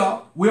love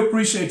y'all. We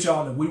appreciate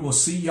y'all, and we will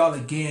see y'all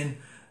again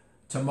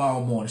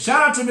tomorrow morning.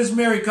 Shout out to Miss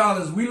Mary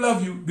Collins. We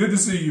love you. Good to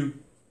see you.